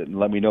 Appreciate it, and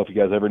let me know if you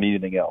guys ever need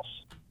anything else.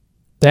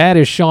 That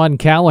is Sean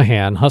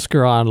Callahan,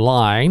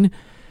 HuskerOnline,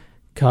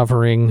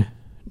 covering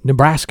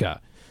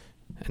Nebraska.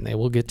 And they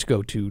will get to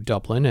go to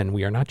Dublin, and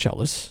we are not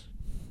jealous.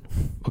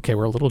 Okay,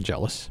 we're a little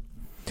jealous.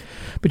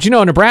 But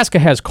Nebraska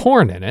has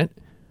Conn in it,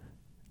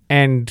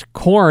 and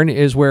Conn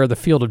is where the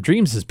Field of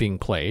Dreams is being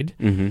played.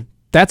 Mm-hmm.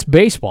 That's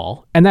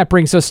baseball, and that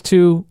brings us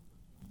to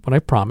what I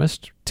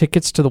promised,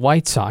 tickets to the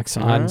White Sox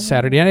on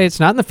Saturday night. It's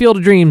not in the Field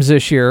of Dreams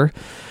this year,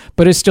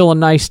 but it's still a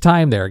nice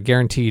time there,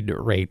 guaranteed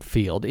rate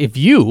field. If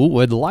you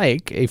would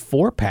like a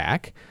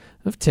 4-pack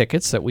of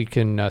tickets that we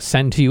can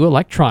send to you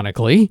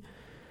electronically,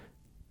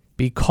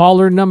 be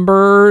caller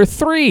number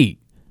 3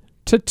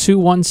 to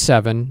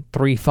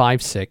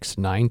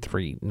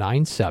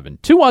 217-356-9397.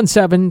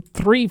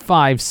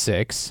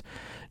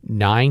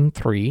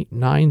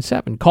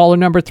 217-356-9397. Caller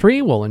number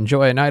 3 will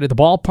enjoy a night at the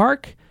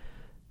ballpark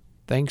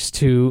thanks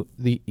to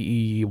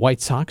the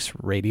White Sox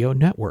Radio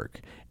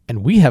Network.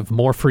 And we have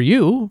more for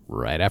you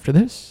right after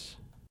this.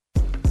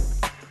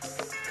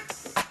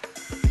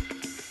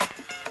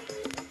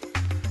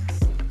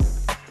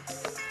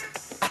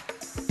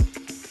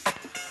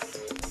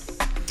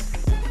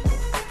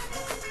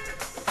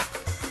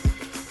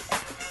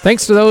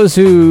 Thanks to those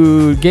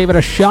who gave it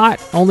a shot.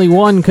 Only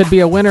one could be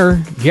a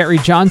winner. Gary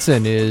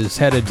Johnson is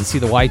headed to see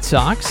the White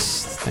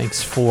Sox.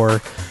 Thanks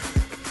for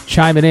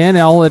chiming in.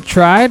 All that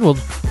tried. We'll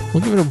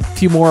give it a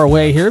few more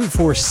away here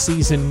before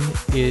season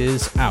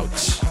is out.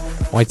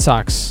 White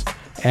Sox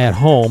at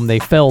home. They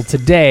fell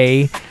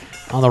today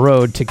on the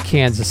road to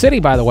Kansas City.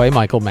 By the way,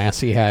 Michael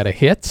Massey had a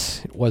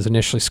hit. It was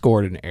initially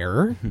scored an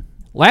error.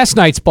 Last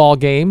night's ball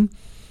game,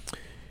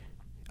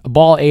 a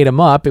ball ate him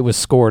up. It was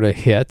scored a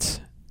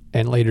hit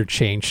and later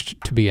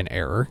changed to be an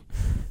error.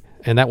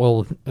 And that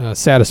will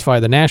satisfy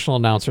the national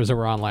announcers that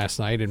were on last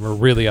night and were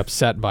really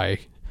upset by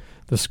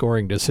the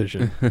scoring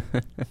decision.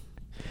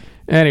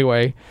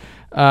 Anyway,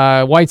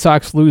 White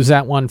Sox lose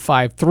that one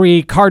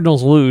 5-3.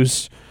 Cardinals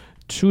lose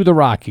to the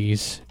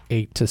Rockies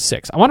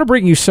 8-6. I want to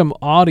bring you some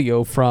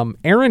audio from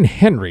Aaron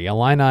Henry,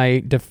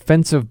 Illini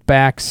defensive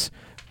backs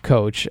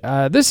coach.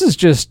 This is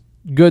just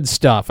good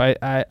stuff.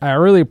 I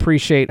really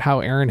appreciate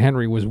how Aaron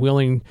Henry was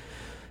willing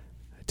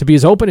to be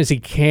as open as he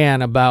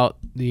can about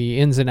the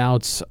ins and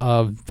outs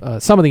of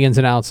some of the ins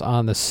and outs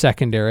on the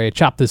secondary. I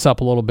chopped this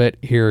up a little bit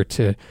here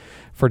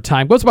for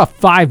time. Goes about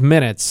 5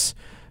 minutes,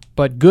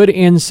 but good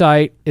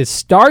insight. It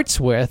starts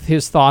with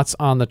his thoughts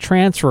on the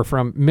transfer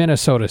from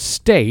Minnesota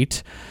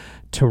State,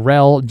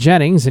 Terrell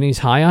Jennings, and he's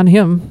high on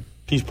him.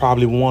 He's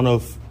probably one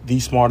of the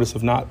smartest,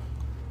 if not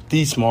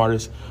the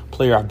smartest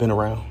player I've been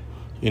around.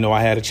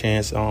 I had a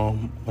chance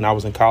when I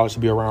was in college to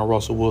be around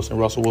Russell Wilson.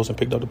 Russell Wilson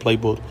picked up the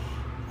playbook,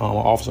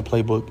 offensive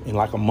playbook, in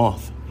like a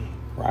month.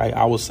 Right?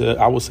 I would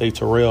say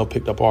Terrell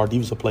picked up our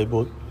defensive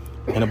playbook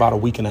in about a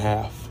week and a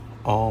half.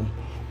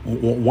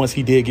 Once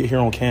he did get here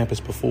on campus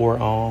before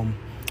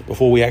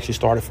we actually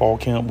started fall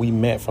camp, we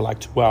met for like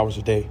 2 hours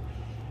a day.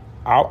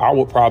 I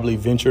would probably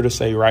venture to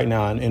say right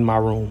now in my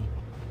room,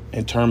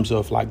 in terms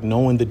of like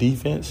knowing the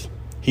defense,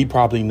 he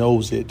probably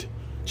knows it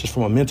just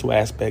from a mental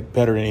aspect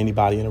better than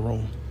anybody in the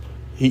room.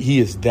 He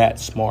is that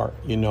smart,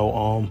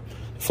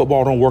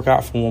 Football don't work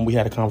out for him. We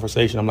had a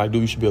conversation. I'm like,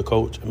 dude, you should be a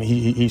coach. I mean,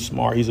 he's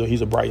smart.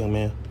 He's a bright young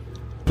man.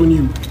 When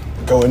you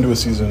go into a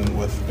season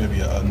with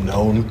maybe a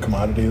known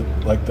commodity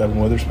like Devin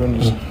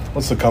Witherspoon, just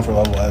what's the comfort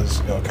level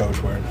as a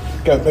coach where you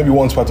got maybe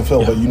one spot to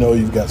fill, but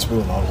you've got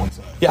Spoon on one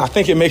side? Yeah, I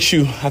think it makes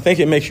you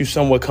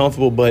somewhat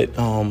comfortable, but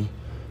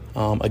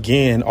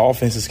again,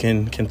 offenses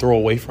can throw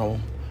away from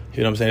him.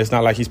 You know what I'm saying? It's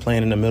not like he's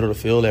playing in the middle of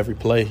the field every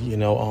play,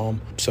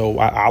 So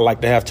I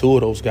like to have 2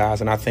 of those guys,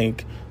 and I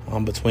think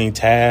between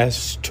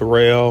Taz,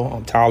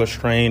 Terrell, Tyler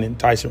Strain, and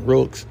Tyson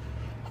Rooks,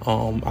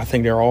 I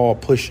think they're all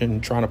trying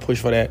to push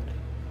for that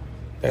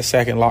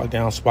second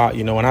lockdown spot,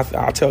 And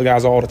I tell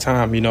guys all the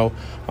time,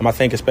 I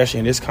think especially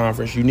in this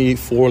conference, you need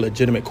 4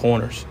 legitimate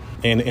corners.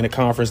 in a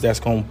conference that's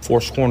going to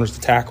force corners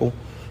to tackle.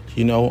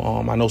 I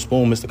know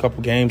Spoon missed a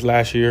couple games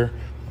last year.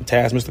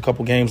 Taz missed a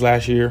couple games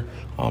last year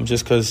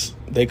just because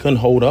they couldn't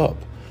hold up.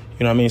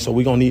 You know what I mean? So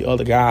we're going to need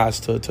other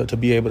guys to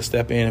be able to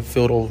step in and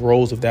fill those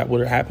roles if that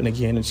would happen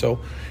again. And so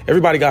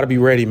everybody got to be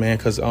ready, man,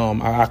 because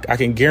I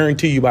can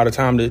guarantee you by the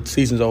time the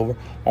season's over,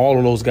 all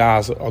of those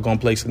guys are going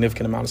to play a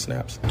significant amount of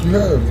snaps. Do you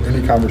have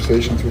any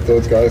conversations with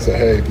those guys that,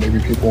 hey, maybe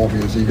people won't be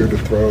as eager to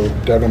throw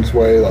Devin's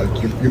way?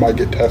 Like, you might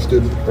get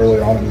tested early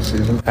on in the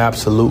season?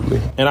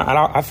 Absolutely. And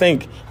I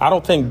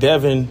don't think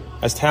Devin,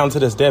 as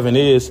talented as Devin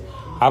is,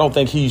 I don't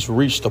think he's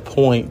reached a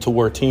point to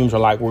where teams are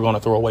like, we're going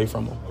to throw away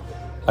from him.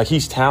 Like,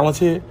 he's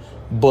talented,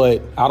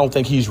 but I don't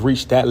think he's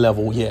reached that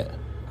level yet.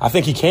 I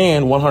think he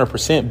can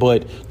 100%,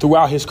 but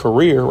throughout his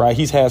career, right,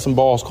 he's had some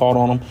balls caught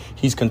on him.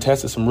 He's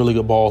contested some really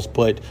good balls,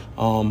 but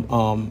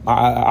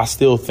I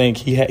still think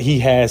he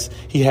has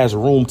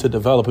room to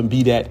develop and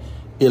be that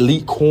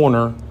elite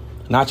corner,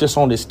 not just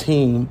on this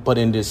team, but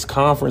in this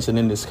conference and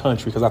in this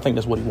country, because I think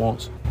that's what he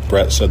wants.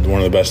 Brett said one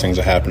of the best things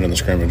that happened in the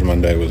scrimmage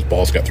Monday was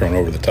balls got thrown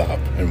over the top,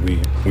 and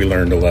we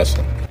learned a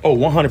lesson. Oh,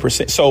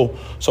 100%.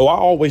 So I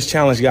always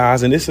challenge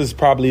guys, and this is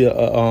probably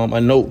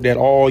a note that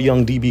all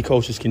young DB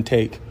coaches can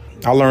take.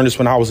 I learned this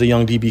when I was a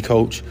young DB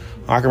coach.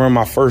 I can remember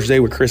my first day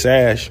with Chris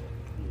Ash.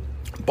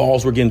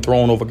 Balls were getting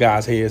thrown over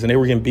guys' heads, and they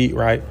were getting beat,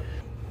 right?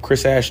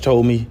 Chris Ash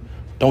told me,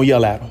 don't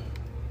yell at them.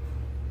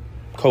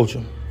 Coach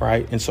them,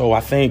 right? And so I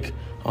think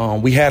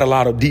we had a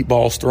lot of deep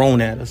balls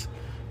thrown at us.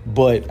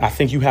 But I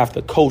think you have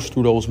to coach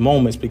through those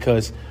moments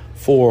because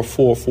for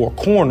a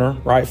corner,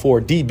 right, for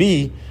a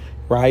DB,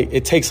 right,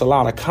 it takes a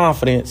lot of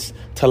confidence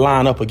to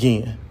line up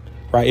again,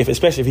 right,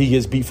 especially if he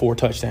gets beat for a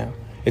touchdown.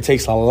 It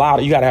takes a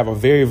lot. You got to have a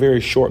very, very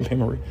short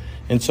memory.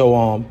 And so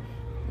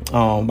I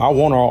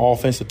want our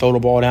offense to throw the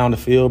ball down the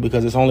field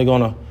because it's only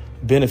going to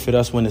benefit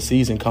us when the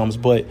season comes.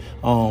 But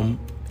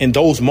in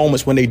those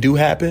moments when they do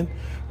happen,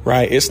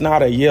 right, it's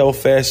not a yell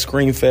fest,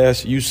 scream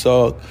fest, you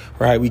suck,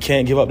 right, we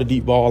can't give up the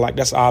deep ball. Like,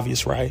 that's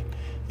obvious, right?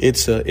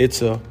 It's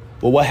well,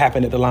 what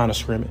happened at the line of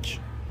scrimmage?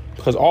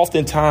 Because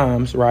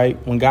oftentimes, right,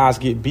 when guys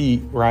get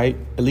beat, right,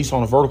 at least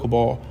on a vertical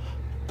ball,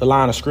 the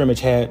line of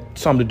scrimmage had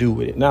something to do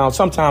with it. Now,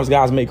 sometimes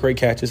guys make great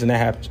catches, and that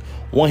happens.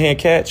 One-hand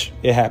catch,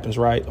 it happens,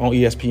 right, on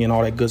ESPN and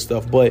all that good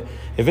stuff. But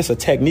if it's a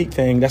technique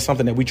thing, that's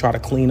something that we try to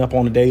clean up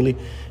on the daily,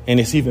 and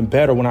it's even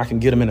better when I can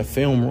get them in a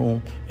film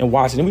room and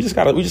watch it. And we just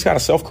gotta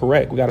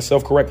self-correct. We got to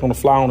self-correct on the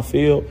fly on the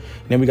field,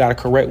 and then we got to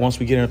correct once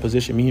we get in a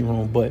position meeting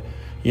room. But,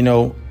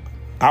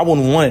 I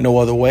wouldn't want it no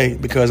other way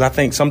because I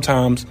think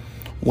sometimes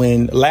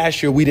when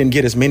last year we didn't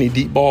get as many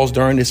deep balls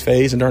during this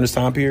phase and during this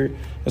time period,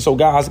 and so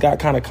guys got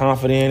kind of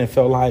confident and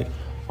felt like,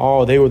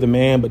 oh, they were the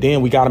man, but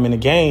then we got them in the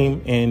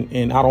game,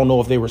 and I don't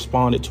know if they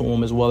responded to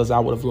them as well as I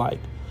would have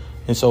liked.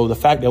 And so the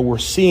fact that we're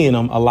seeing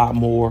them a lot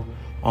more,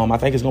 I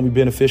think is going to be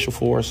beneficial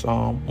for us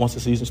once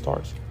the season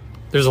starts.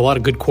 There's a lot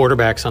of good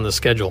quarterbacks on the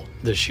schedule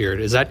this year.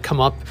 Does that come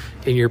up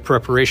in your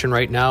preparation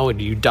right now, and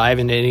do you dive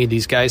into any of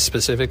these guys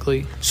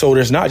specifically? So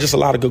there's not just a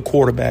lot of good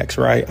quarterbacks,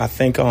 right? I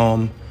think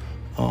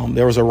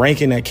there was a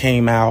ranking that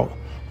came out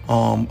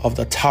of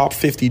the top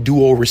 50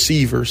 duo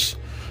receivers,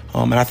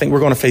 and I think we're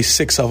going to face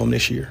 6 of them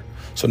this year.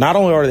 So not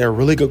only are there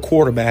really good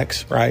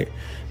quarterbacks, right,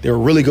 they're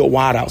really good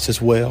wideouts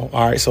as well.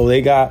 All right, so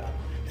they got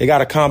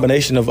a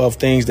combination of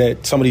things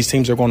that some of these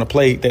teams are going to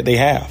play that they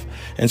have.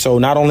 And so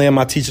not only am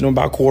I teaching them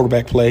about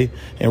quarterback play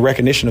and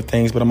recognition of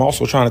things, but I'm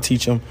also trying to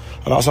teach them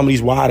about some of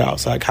these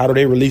wideouts, like how do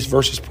they release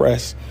versus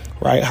press,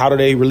 right? How do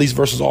they release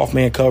versus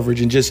off-man coverage,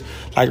 and just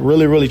like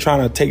really, really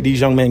trying to take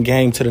these young men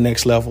game to the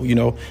next level.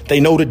 They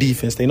know the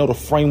defense. They know the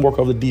framework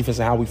of the defense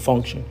and how we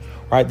function,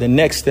 right? The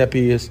next step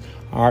is,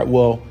 all right,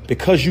 well,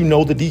 because you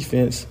know the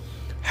defense,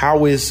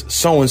 how is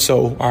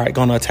so-and-so, all right,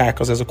 going to attack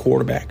us as a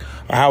quarterback?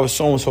 Or how is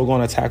so-and-so going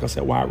to attack us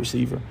at wide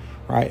receiver,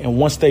 right? And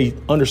once they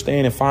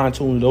understand and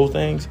fine-tune those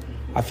things,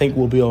 I think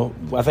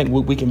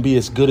we can be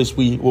as good as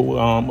we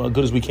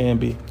can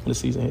be when the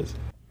season hits.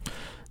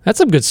 That's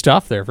some good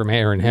stuff there from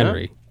Aaron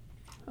Henry.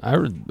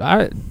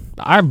 Yeah.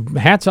 I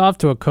hats off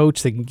to a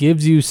coach that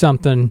gives you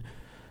something,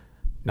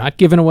 not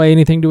giving away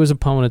anything to his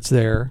opponents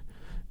there,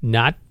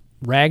 not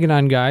ragging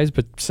on guys,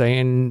 but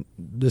saying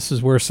this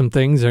is where some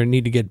things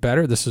need to get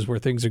better. This is where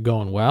things are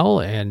going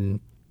well, and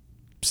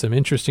some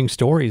interesting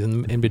stories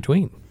in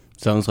between.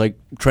 Sounds like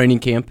training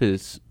camp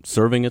is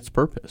serving its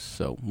purpose.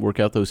 So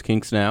work out those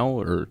kinks now,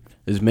 or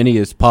as many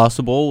as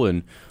possible,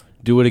 and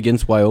do it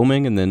against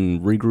Wyoming, and then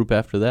regroup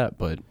after that.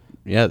 But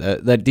yeah,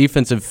 that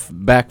defensive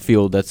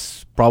backfield,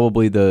 that's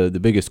probably the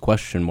biggest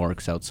question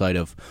marks outside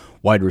of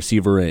wide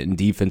receiver and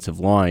defensive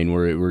line,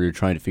 where you're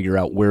trying to figure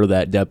out where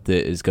that depth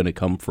is going to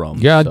come from.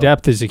 Yeah,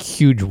 depth is a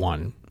huge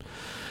one.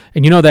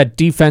 And that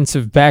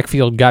defensive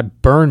backfield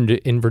got burned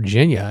in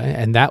Virginia,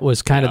 and that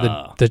was kind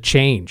of the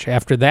change.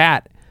 After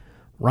that,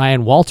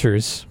 Ryan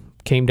Walters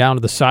came down to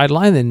the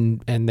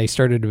sideline, and they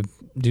started to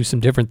do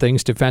some different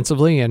things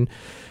defensively, and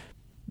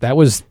that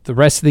was the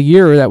rest of the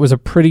year. That was a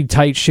pretty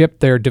tight ship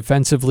there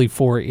defensively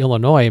for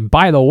Illinois. And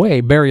by the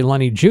way, Barry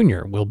Lunny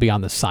Jr. will be on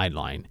the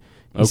sideline.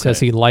 He says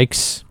he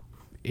likes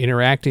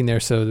interacting there.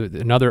 So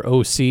another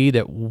OC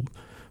that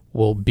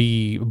will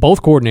be,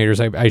 both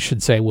coordinators, I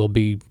should say, will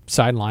be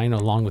sidelined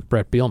along with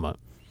Brett Bielema.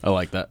 I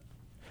like that.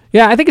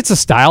 Yeah, I think it's a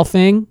style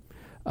thing.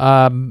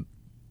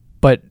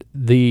 But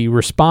the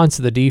response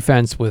of the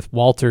defense with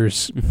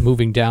Walters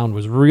moving down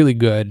was really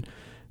good.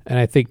 And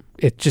I think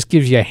it just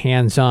gives you a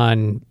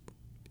hands-on,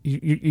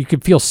 you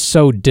could feel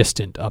so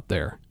distant up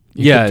there.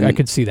 I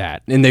could see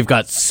that. And they've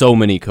got so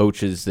many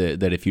coaches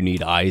that if you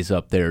need eyes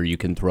up there, you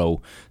can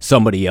throw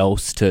somebody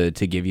else to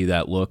give you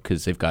that look,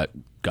 because they've got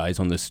guys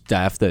on the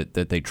staff that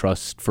they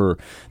trust for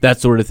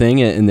that sort of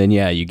thing. And then,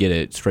 you get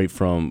it straight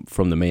from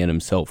the man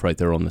himself right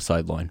there on the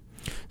sideline.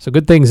 So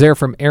good things there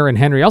from Aaron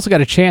Henry. Also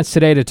got a chance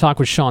today to talk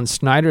with Sean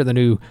Snyder, the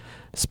new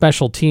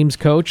special teams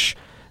coach.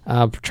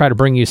 Try to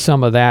bring you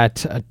some of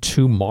that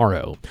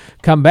tomorrow.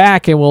 Come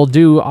back and we'll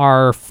do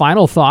our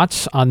final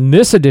thoughts on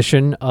this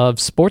edition of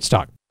Sports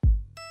Talk.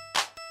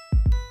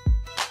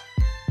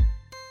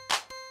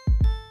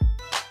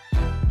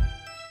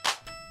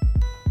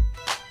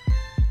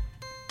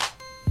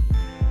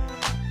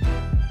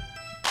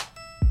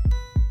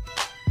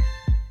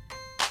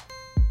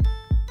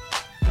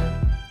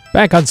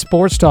 Back on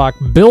Sports Talk,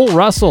 Bill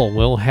Russell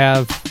will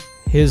have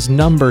his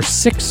number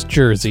 6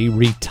 jersey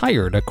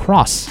retired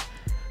across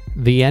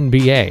the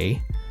NBA.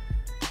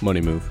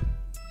 Money move.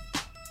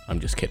 I'm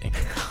just kidding.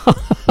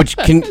 Which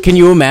can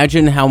you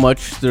imagine how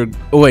much they're?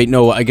 Oh wait,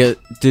 no. I get.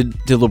 Did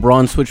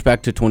LeBron switch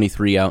back to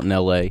 23 out in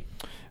LA?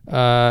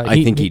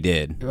 I think he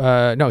did.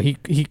 No,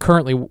 he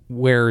currently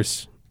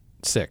wears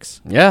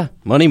 6. Yeah,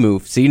 money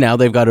move. See, now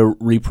they've got to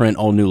reprint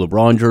all new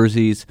LeBron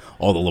jerseys.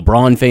 All the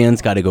LeBron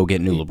fans got to go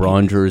get new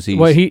LeBron jerseys.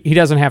 Well, he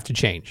doesn't have to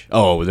change.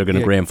 Oh, they're going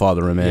to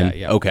grandfather him in?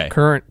 Yeah. Okay.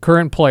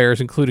 Current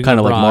players, including kind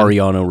of LeBron. like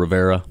Mariano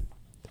Rivera.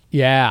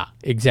 Yeah,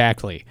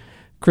 exactly.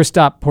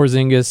 Kristaps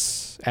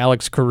Porzingis,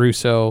 Alex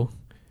Caruso,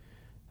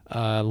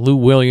 Lou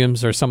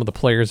Williams are some of the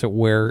players that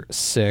wear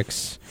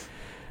 6.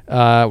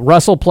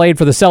 Russell played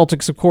for the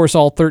Celtics, of course,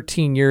 all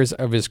 13 years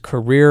of his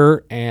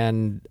career,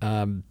 and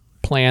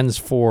plans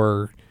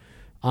for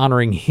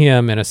honoring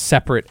him in a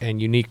separate and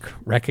unique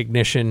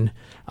recognition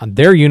on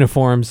their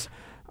uniforms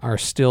are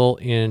still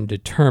being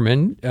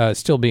determined.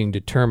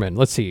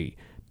 Let's see.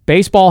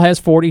 Baseball has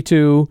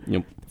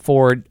 42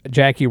 for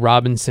Jackie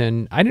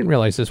Robinson. I didn't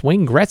realize this.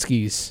 Wayne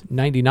Gretzky's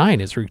 99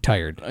 is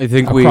retired. I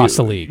think across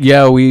the league.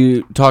 Yeah,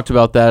 we talked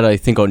about that, I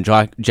think, on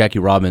Jackie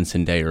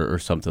Robinson Day or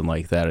something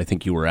like that. I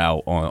think you were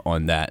out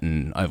on that,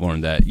 and I've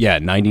learned that. Yeah,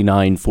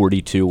 99,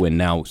 42, and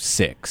now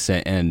 6.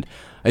 And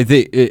I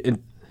think it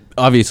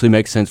obviously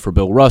makes sense for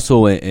Bill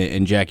Russell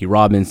and Jackie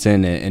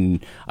Robinson,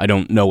 and I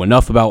don't know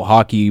enough about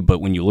hockey,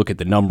 but when you look at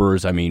the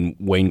numbers, I mean,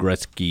 Wayne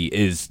Gretzky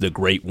is the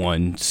great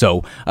one,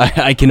 so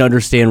I can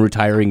understand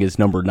retiring his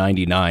number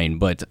 99,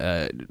 but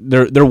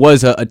there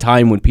was a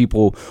time when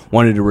people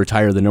wanted to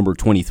retire the number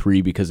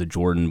 23 because of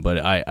Jordan, but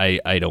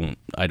I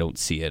don't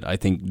see it. I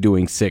think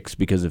doing 6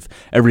 because of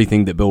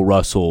everything that Bill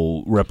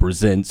Russell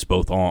represents,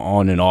 both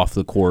on and off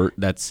the court,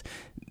 that's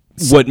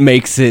what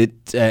makes it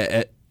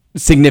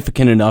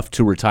significant enough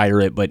to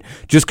retire it, but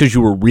just because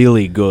you were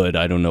really good,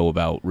 I don't know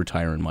about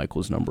retiring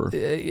Michael's number.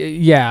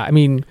 Yeah, I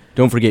mean,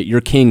 don't forget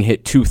your king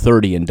hit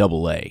 230 in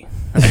AA.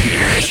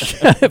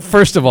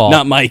 First of all,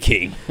 not my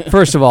king.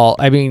 First of all,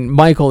 I mean,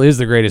 Michael is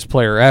the greatest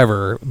player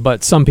ever,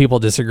 but some people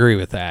disagree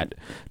with that.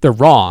 They're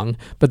wrong,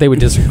 but they would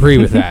disagree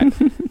with that.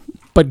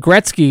 But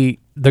Gretzky,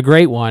 the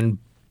great one,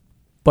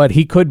 but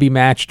he could be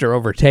matched or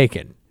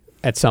overtaken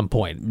at some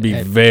point. Be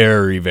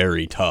very,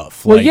 very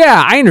tough. Well,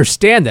 yeah, I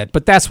understand that,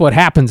 but that's what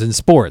happens in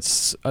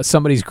sports.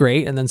 Somebody's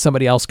great, and then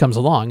somebody else comes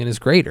along and is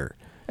greater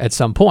at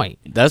some point.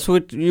 That's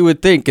what you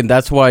would think, and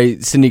that's why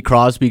Sidney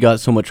Crosby got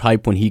so much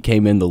hype when he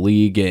came in the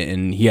league,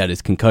 and he had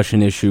his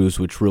concussion issues,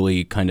 which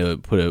really kind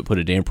of put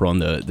a damper on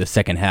the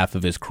second half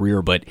of his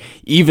career. But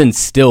even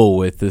still,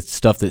 with the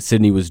stuff that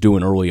Sidney was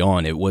doing early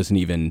on, it wasn't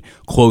even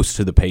close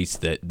to the pace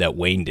that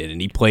Wayne did,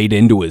 and he played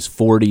into his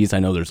 40s. I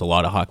know there's a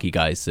lot of hockey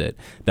guys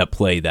that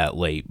play that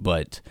late,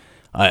 but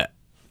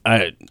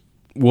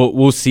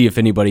we'll see if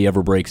anybody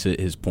ever breaks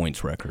his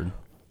points record.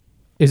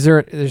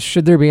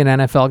 Should there be an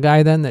NFL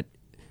guy then that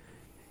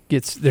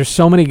there's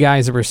so many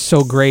guys that were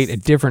so great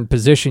at different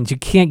positions. You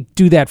can't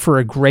do that for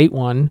a great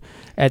one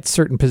at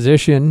certain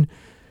position,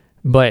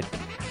 but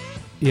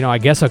I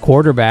guess a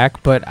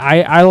quarterback. But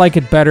I like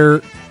it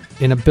better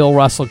in a Bill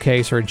Russell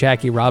case or a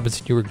Jackie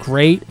Robinson. You were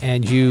great,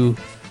 and you,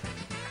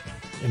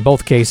 in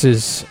both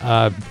cases,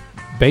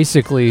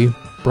 basically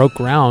broke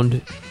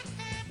ground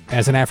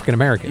as an African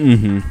American.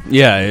 Mm-hmm.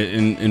 Yeah,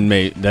 and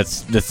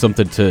that's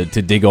something to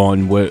dig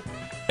on. What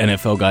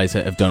NFL guys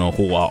have done a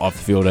whole lot off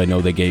the field. I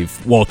know they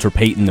gave Walter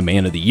Payton the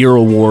Man of the Year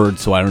award,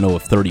 so I don't know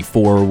if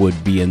 34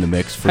 would be in the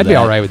mix for that. I'd be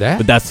all right with that.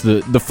 But that's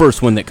the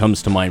first one that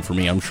comes to mind for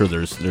me. I'm sure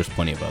there's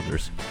plenty of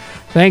others.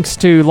 Thanks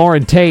to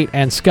Lauren Tate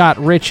and Scott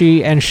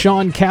Ritchie and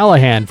Sean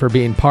Callahan for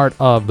being part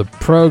of the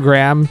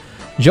program.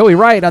 Joey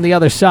Wright on the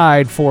other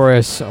side for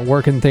us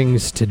working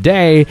things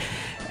today.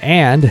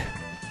 And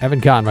Evan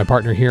Conn, my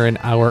partner here in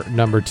hour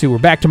number 2. We're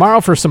back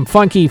tomorrow for some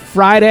Funky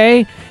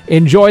Friday.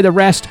 Enjoy the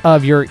rest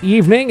of your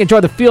evening.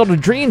 Enjoy the Field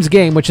of Dreams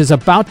game, which is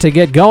about to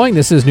get going.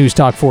 This is News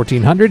Talk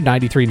 1400,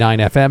 93.9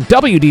 FM,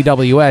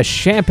 WDWS,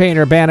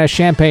 Champaign-Urbana,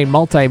 Champaign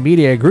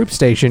Multimedia Group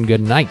Station. Good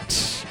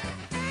night.